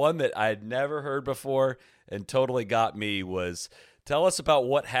 the one that I had never heard before and totally got me was, tell us about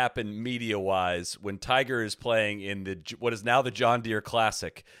what happened media-wise when Tiger is playing in what is now the John Deere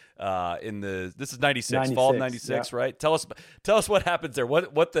Classic. This is 96, fall of 96, yeah. Right? Tell us what happens there.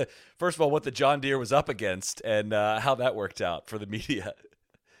 First of all, what the John Deere was up against and how that worked out for the media.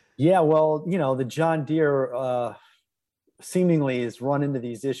 Yeah, well, the John Deere seemingly has run into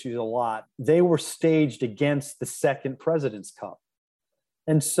these issues a lot. They were staged against the second President's Cup.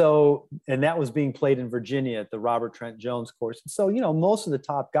 And that was being played in Virginia at the Robert Trent Jones course. And so, most of the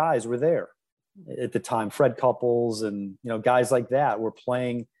top guys were there at the time. Fred Couples and, guys like that were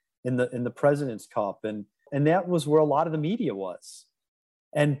playing in the President's Cup. And that was where a lot of the media was.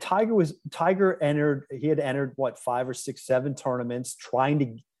 And Tiger entered 5 or 6, 7 tournaments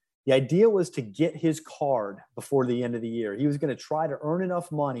the idea was to get his card before the end of the year. He was going to try to earn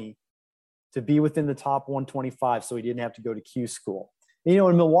enough money to be within the top 125 so he didn't have to go to Q school. In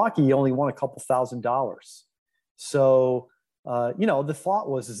Milwaukee, he only won a couple $1,000s. So, the thought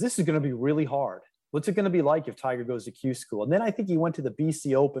was, this is going to be really hard. What's it going to be like if Tiger goes to Q school? And then I think he went to the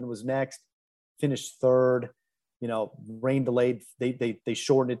BC Open, was next, finished 3rd, rain delayed. They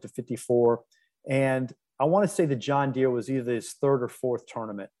shortened it to 54. And I want to say the John Deere was either his 3rd or 4th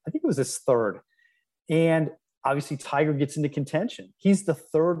tournament. I think it was his 3rd. And obviously Tiger gets into contention. He's the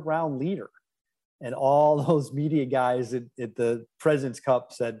 3rd round leader. And all those media guys at the President's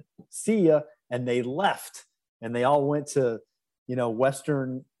Cup said, see ya. And they left. And they all went to,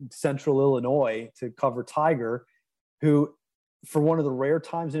 Western Central Illinois to cover Tiger, who, for one of the rare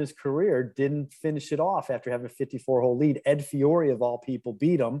times in his career, didn't finish it off after having a 54-hole lead. Ed Fiore, of all people,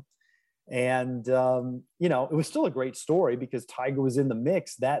 beat him. And, it was still a great story because Tiger was in the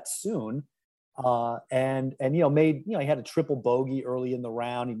mix that soon. And he had a triple bogey early in the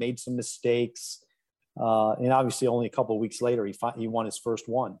round. He made some mistakes. And obviously only a couple of weeks later, he won his first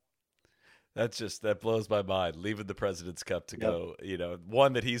one. That blows my mind, leaving the President's Cup to go,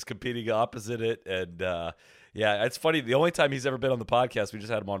 one that he's competing opposite it. And it's funny. The only time he's ever been on the podcast, we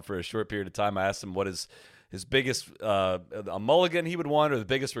just had him on for a short period of time. I asked him what his biggest a mulligan he would want or the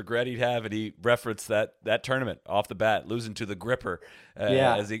biggest regret he'd have, and he referenced that tournament off the bat, losing to the Gripper,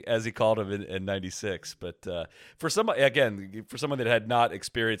 as he called him in 96. But for someone that had not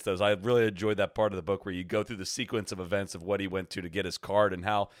experienced those, I really enjoyed that part of the book where you go through the sequence of events of what he went to get his card and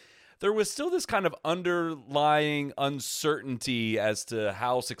how there was still this kind of underlying uncertainty as to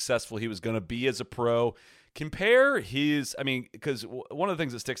how successful he was going to be as a pro. Because one of the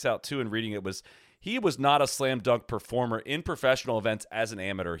things that sticks out too in reading it was he was not a slam dunk performer in professional events as an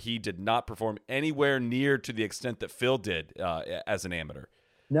amateur. He did not perform anywhere near to the extent that Phil did as an amateur.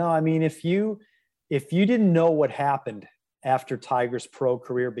 No, I mean, if you didn't know what happened after Tiger's pro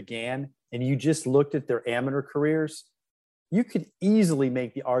career began, and you just looked at their amateur careers, you could easily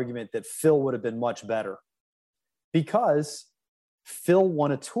make the argument that Phil would have been much better, because Phil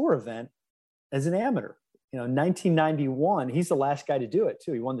won a tour event as an amateur. 1991, he's the last guy to do it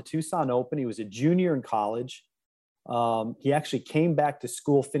too. He won the Tucson Open. He was a junior in college. He actually came back to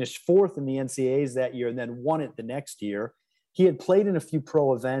school, finished fourth in the NCAAs that year, and then won it the next year. He had played in a few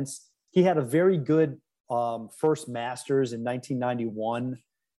pro events. He had a very good first Masters in 1991.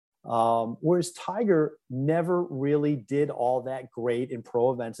 Whereas Tiger never really did all that great in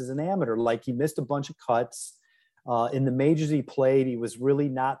pro events as an amateur. Like, he missed a bunch of cuts. In the majors he played, he was really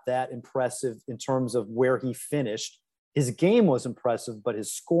not that impressive in terms of where he finished. His game was impressive, but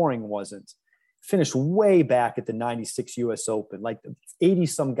his scoring wasn't. Finished way back at the 96 US Open. Like 80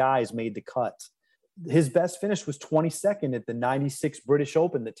 some guys made the cut. His best finish was 22nd at the 96 British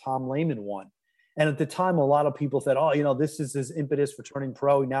Open that Tom Lehman won. And at the time, a lot of people said, this is his impetus for turning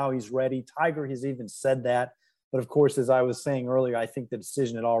pro. Now he's ready. Tiger has even said that. But of course, as I was saying earlier, I think the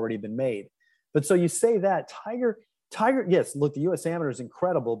decision had already been made. But so you say that Tiger, yes, look, the U.S. Amateur is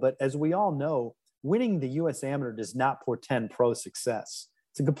incredible. But as we all know, winning the U.S. Amateur does not portend pro success.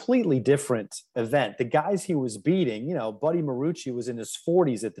 It's a completely different event. The guys he was beating, Buddy Marucci was in his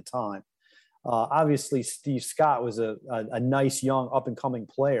 40s at the time. Obviously, Steve Scott was a nice young up and coming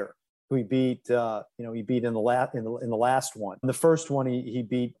player who he beat. He beat in the last one. In the first one, he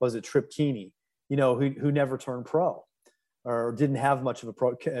beat, was it Trip Keeney? Who never turned pro or didn't have much of a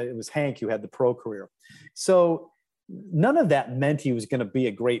pro. It was Hank who had the pro career. So none of that meant he was going to be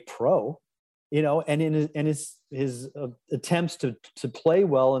a great pro. And in his attempts to play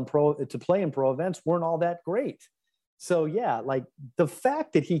well in pro events weren't all that great. So yeah, like the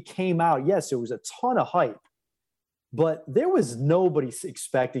fact that he came out, yes, there was a ton of hype, but there was nobody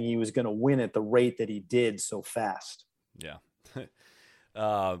expecting he was going to win at the rate that he did so fast. Yeah.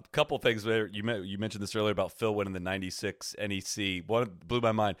 Couple things there. You mentioned this earlier about Phil winning the 96 NEC. One blew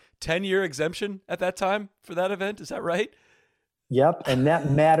my mind. 10-year exemption at that time for that event. Is that right? Yep. And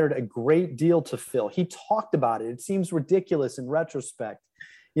that mattered a great deal to Phil. He talked about it. It seems ridiculous in retrospect.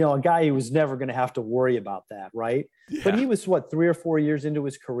 A guy who was never going to have to worry about that. Right. Yeah. But he was 3 or 4 years into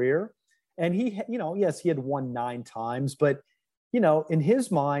his career. And he, yes, he had won 9 times, but, in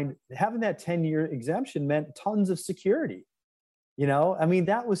his mind, having that 10-year exemption meant tons of security.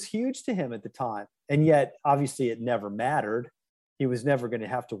 That was huge to him at the time. And yet, obviously, it never mattered. He was never going to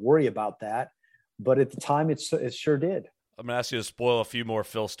have to worry about that. But at the time, it sure did. I'm going to ask you to spoil a few more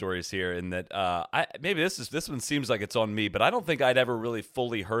Phil stories here, in that maybe this one seems like it's on me, but I don't think I'd ever really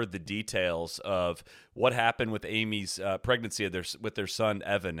fully heard the details of what happened with Amy's pregnancy with their son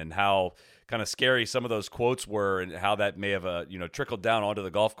Evan, and how kind of scary some of those quotes were, and how that may have trickled down onto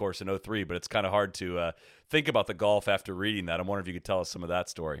the golf course in 2003. But it's kind of hard to think about the golf after reading that. I'm wondering if you could tell us some of that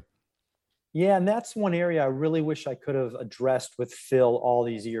story. Yeah, and that's one area I really wish I could have addressed with Phil all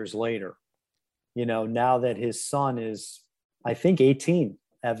these years later. Now that his son is, I think 18,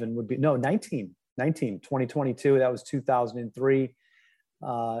 Evan would be, 19, 2022. That was 2003.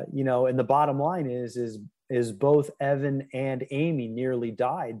 And the bottom line is both Evan and Amy nearly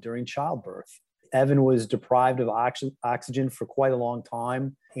died during childbirth. Evan was deprived of oxygen for quite a long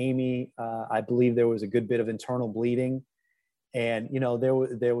time. Amy, I believe there was a good bit of internal bleeding, and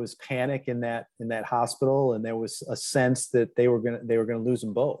there was panic in that hospital, and there was a sense that they were going to lose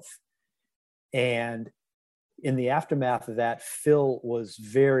them both. And in the aftermath of that, Phil was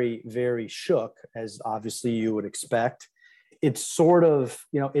very, very shook, as obviously you would expect. It's sort of,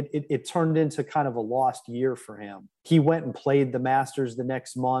 it turned into kind of a lost year for him. He went and played the Masters the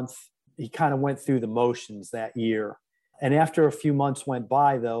next month. He kind of went through the motions that year. And after a few months went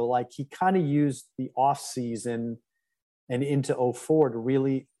by, though, he kind of used the off season and into 2004 to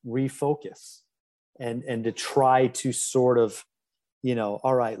really refocus and to try to sort of,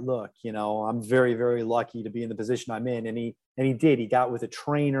 all right, look, I'm very, very lucky to be in the position I'm in. And he did. He got with a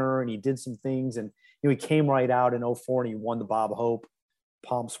trainer and he did some things, and he came right out in 2004 and he won the Bob Hope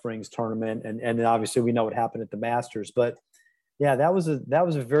Palm Springs tournament. And then obviously we know what happened at the Masters. But yeah, that was a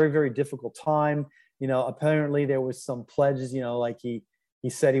very, very difficult time. Apparently there was some pledges, he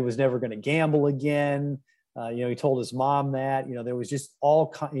said he was never going to gamble again. He told his mom that, there was just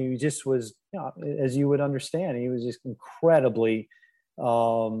he just was, as you would understand, he was just incredibly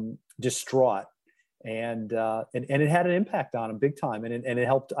distraught, and it had an impact on him big time. And it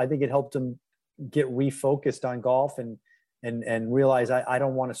helped, I think it helped him get refocused on golf and realize I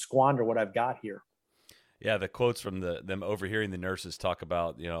don't want to squander what I've got here. Yeah, the quotes from them overhearing the nurses talk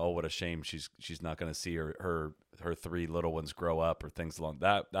about, oh, what a shame she's not going to see her three little ones grow up or things along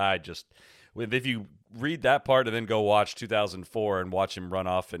that. If you read that part and then go watch 2004 and watch him run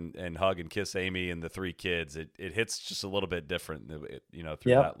off and hug and kiss Amy and the three kids, it hits just a little bit different, through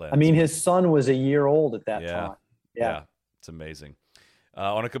that lens. I mean, his son was a year old at that time. Yeah, it's amazing.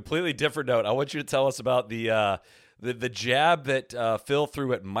 On a completely different note, I want you to tell us about the jab that Phil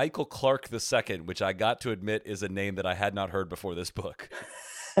threw at Michael Clark II, which I got to admit is a name that I had not heard before this book.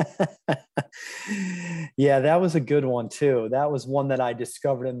 Yeah, that was a good one too. That was one that I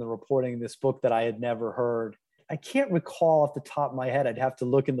discovered in the reporting of this book that I had never heard. I can't recall off the top of my head. I'd have to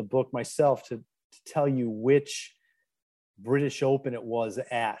look in the book myself to tell you which British Open it was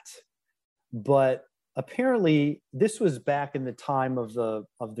at. But apparently this was back in the time of the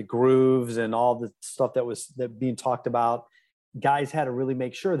grooves and all the stuff that being talked about. Guys had to really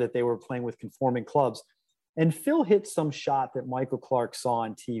make sure that they were playing with conforming clubs. And Phil hit some shot that Michael Clark saw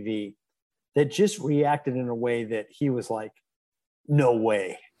on TV that just reacted in a way that he was like, no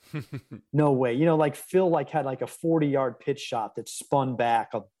way. No way. Like Phil had like a 40-yard pitch shot that spun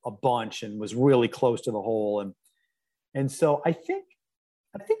back a bunch and was really close to the hole. And so I think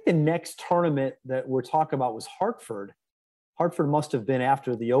the next tournament that we're talking about was Hartford. Hartford must have been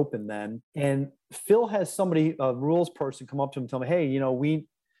after the Open then. And Phil has somebody, a rules person, come up to him and tell him, hey,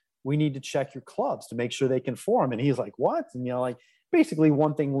 we need to check your clubs to make sure they conform. And he's like, what? And, basically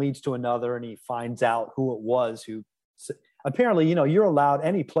one thing leads to another, and he finds out who it was who apparently, you're allowed,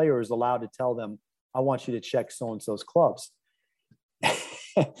 any player is allowed to tell them, I want you to check so-and-so's clubs.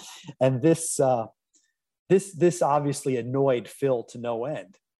 And this obviously annoyed Phil to no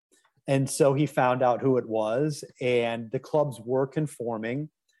end. And so he found out who it was, and the clubs were conforming.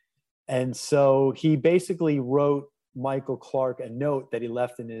 And so he basically wrote Michael Clark a note that he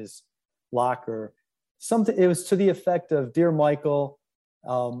left in his locker. It was to the effect of, dear Michael,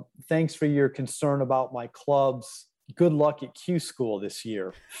 thanks for your concern about my clubs. Good luck at Q school this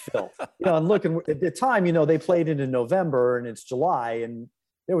year, Phil. And looking at the time, they played it in November and it's July, and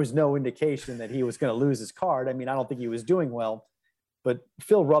there was no indication that he was going to lose his card. I mean, I don't think he was doing well, but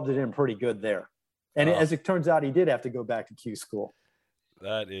Phil rubbed it in pretty good there. And as it turns out, he did have to go back to Q school.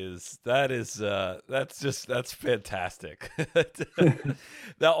 That's fantastic.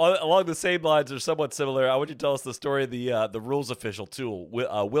 Now, along the same lines or somewhat similar, I want you to tell us the story of the rules official too,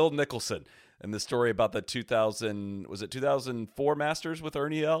 Will Nicholson, and the story about the 2004 Masters with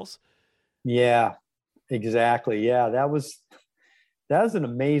Ernie Els. Yeah, exactly. Yeah, that was an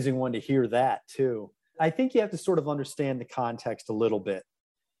amazing one to hear that too. I think you have to sort of understand the context a little bit.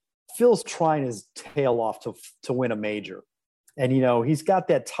 Phil's trying his tail off to win a major. And, he's got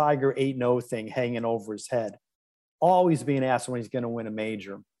that Tiger 8-0 thing hanging over his head, always being asked when he's going to win a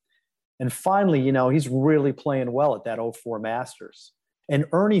major. And finally, he's really playing well at that 04 Masters. And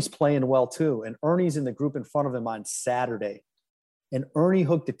Ernie's playing well too. And Ernie's in the group in front of him on Saturday. And Ernie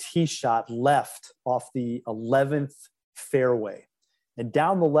hooked a tee shot left off the 11th fairway. And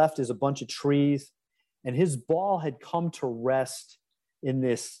down the left is a bunch of trees. And his ball had come to rest in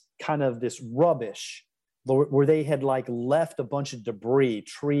this rubbish where they had left a bunch of debris,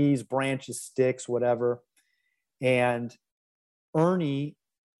 trees, branches, sticks, whatever. And Ernie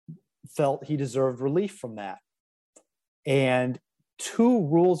felt he deserved relief from that. And two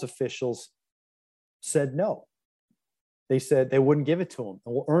rules officials said no. They said they wouldn't give it to him.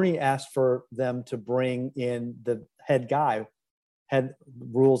 Well, Ernie asked for them to bring in the head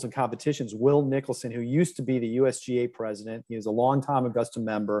rules and competitions, Will Nicholson, who used to be the USGA president. He was a longtime Augusta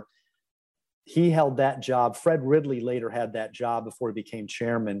member. He held that job. Fred Ridley later had that job before he became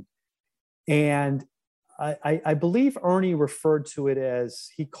chairman. And I believe Ernie referred to it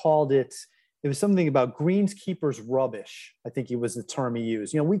as, he called it was something about greenskeepers rubbish. I think it was the term he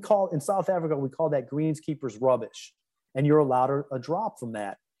used. In South Africa, we call that greenskeepers rubbish. And you're allowed a drop from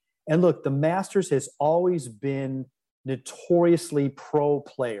that. And look, the Masters has always been notoriously pro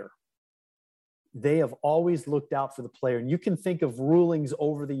player. They have always looked out for the player. And you can think of rulings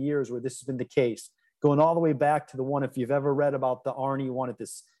over the years where this has been the case, going all the way back to the one, if you've ever read about the Arnie one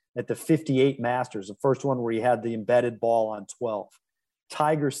at the 58 Masters, the first one where he had the embedded ball on 12.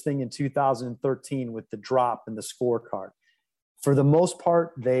 Tiger's thing in 2013 with the drop and the scorecard. For the most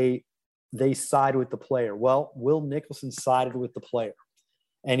part, they side with the player. Well, Will Nicholson sided with the player,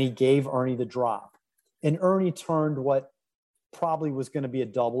 and he gave Ernie the drop. And Ernie turned what probably was going to be a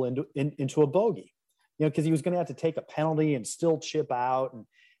double into a bogey, because he was going to have to take a penalty and still chip out.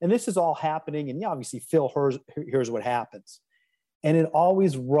 And this is all happening. And obviously Phil hears what happens. And it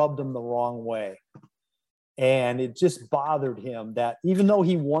always rubbed him the wrong way. And it just bothered him that even though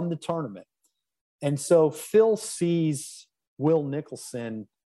he won the tournament, And so Phil sees Will Nicholson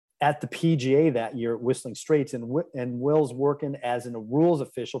at the PGA that year at Whistling Straits, and Will's working as a rules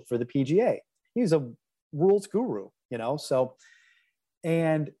official for the PGA. He's a rules guru, so,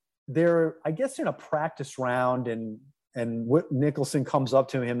 and they're, I guess, in a practice round, and Nicholson comes up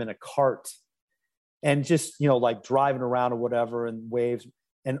to him in a cart and just, like driving around or whatever, and waves.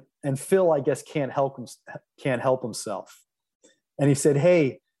 And Phil, I guess, can't help himself. And he said,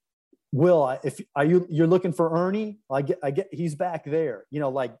 "Hey, Will, you're looking for Ernie? I get he's back there."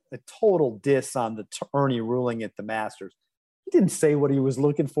 Like a total diss on the Ernie ruling at the Masters. He didn't say what he was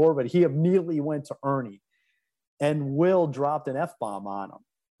looking for, but he immediately went to Ernie, and Will dropped an F-bomb on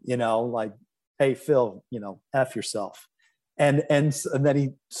him. Like, "Hey, Phil, F yourself." And then he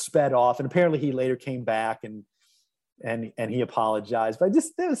sped off, and apparently he later came back and he apologized. But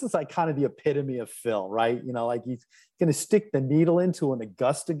this is like kind of the epitome of Phil, right? Like he's going to stick the needle into an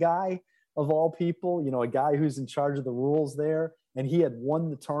Augusta guy of all people, a guy who's in charge of the rules there, and he had won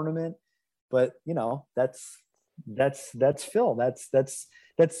the tournament. But that's Phil. That's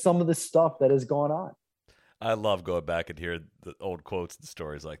some of the stuff that has gone on. I love going back and hear the old quotes and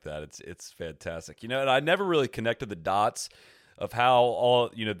stories like that. It's fantastic. And I never really connected the dots of how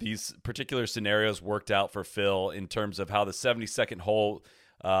all, these particular scenarios worked out for Phil in terms of how the 72nd hole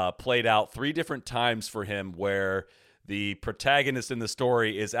played out 3 different times for him, where the protagonist in the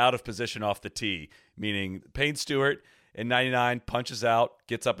story is out of position off the tee, meaning Payne Stewart in 99 punches out,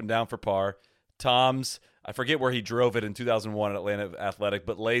 gets up and down for par. Tom's, I forget where he drove it in 2001 at Atlanta Athletic,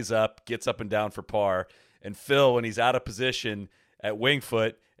 but lays up, gets up and down for par. And Phil, when he's out of position at Winged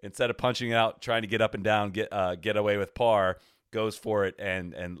Foot, instead of punching out, trying to get up and down, get away with par, goes for it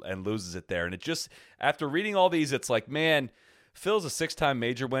and loses it there. And it just, after reading all these, it's like, man, Phil's a 6-time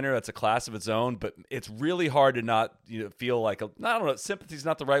major winner. That's a class of its own, but it's really hard to not feel like, I don't know, sympathy's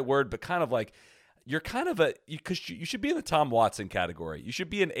not the right word, but kind of like, you're kind of because you should be in the Tom Watson category. You should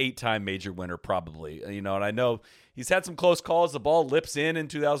be an 8-time major winner probably, and I know he's had some close calls. The ball lips in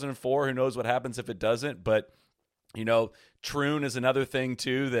 2004. Who knows what happens if it doesn't, but Troon is another thing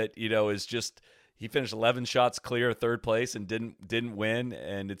too that, is just, he finished 11 shots clear of third place and didn't win.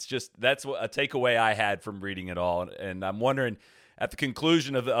 And it's just, that's a takeaway I had from reading it all. And I'm wondering, at the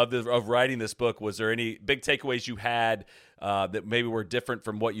conclusion of writing this book, was there any big takeaways you had that maybe were different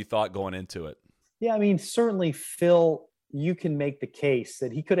from what you thought going into it? Yeah, I mean, certainly Phil, you can make the case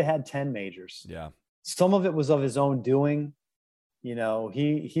that he could have had 10 majors. Yeah. Some of it was of his own doing.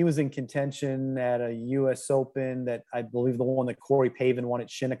 He was in contention at a U.S. Open that, I believe, the one that Corey Pavin won at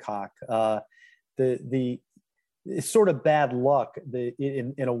Shinnecock. It's sort of bad luck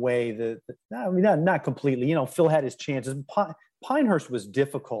in a way. Not completely. Phil had his chances. Pinehurst was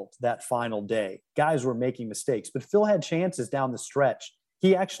difficult that final day. Guys were making mistakes, but Phil had chances down the stretch.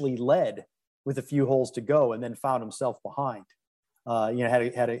 He actually led with a few holes to go and then found himself behind.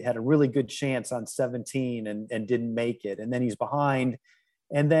 Had a really good chance on 17 and didn't make it. And then he's behind.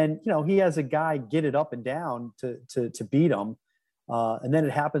 And then, he has a guy get it up and down to beat him. And then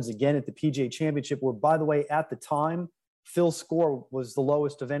it happens again at the PGA Championship, where, by the way, at the time, Phil's score was the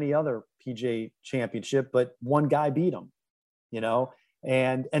lowest of any other PGA Championship, but one guy beat him,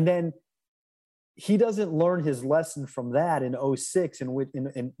 and then he doesn't learn his lesson from that in 06,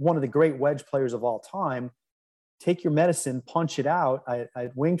 and one of the great wedge players of all time. Take your medicine, punch it out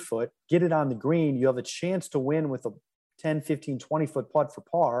at Winged Foot, get it on the green. You have a chance to win with a 10, 15, 20-foot putt for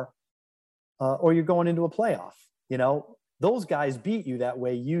par, or you're going into a playoff. Those guys beat you that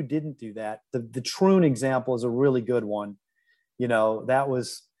way. You didn't do that. The Troon example is a really good one. That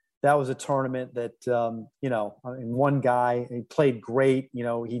was a tournament that, one guy, he played great.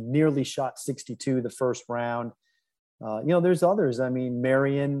 He nearly shot 62 the first round. There's others. I mean,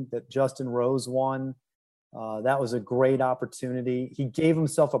 Marion, that Justin Rose won. That was a great opportunity. He gave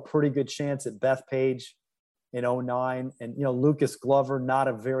himself a pretty good chance at Bethpage in 09. And, Lucas Glover, not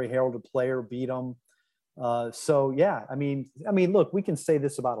a very heralded player, beat him. I mean, look, we can say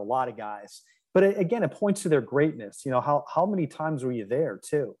this about a lot of guys, but again, it points to their greatness. How many times were you there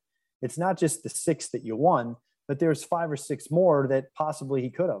too? It's not just the 6 that you won, but there's 5 or 6 more that possibly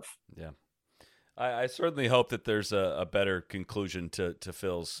he could have. Yeah. I certainly hope that there's a better conclusion to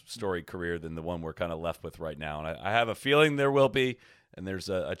Phil's storied career than the one we're kind of left with right now. And I have a feeling there will be, and there's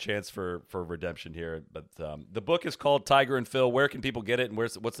a chance for redemption here. But the book is called Tiger and Phil. Where can people get it, and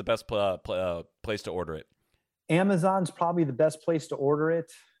what's the best place to order it? Amazon's probably the best place to order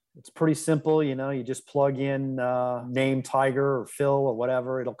it. It's pretty simple. You just plug in name Tiger or Phil or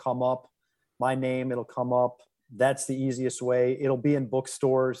whatever. It'll come up. My name, it'll come up. That's the easiest way. It'll be in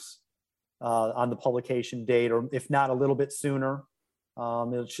bookstores on the publication date, or if not, a little bit sooner.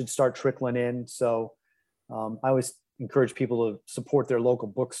 It should start trickling in. So I always encourage people to support their local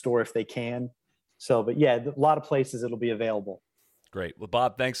bookstore if they can. So, but yeah, a lot of places it'll be available. Great. Well,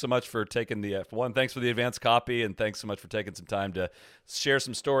 Bob, thanks so much for taking the F1. Thanks for the advanced copy, and thanks so much for taking some time to share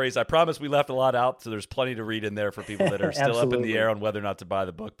some stories. I promise we left a lot out, so there's plenty to read in there for people that are still up in the air on whether or not to buy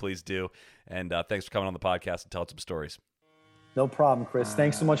the book. Please do. And thanks for coming on the podcast and telling some stories. No problem, Chris.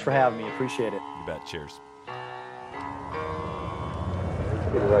 Thanks so much for having me. Appreciate it. You bet. Cheers.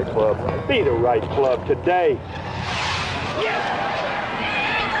 Be the right club. Be the right club today.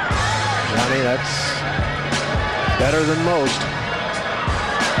 Johnny, that's better than most.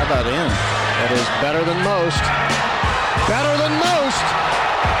 How about in? That is better than most. Better than most.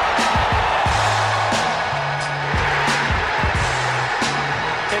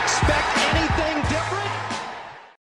 Expect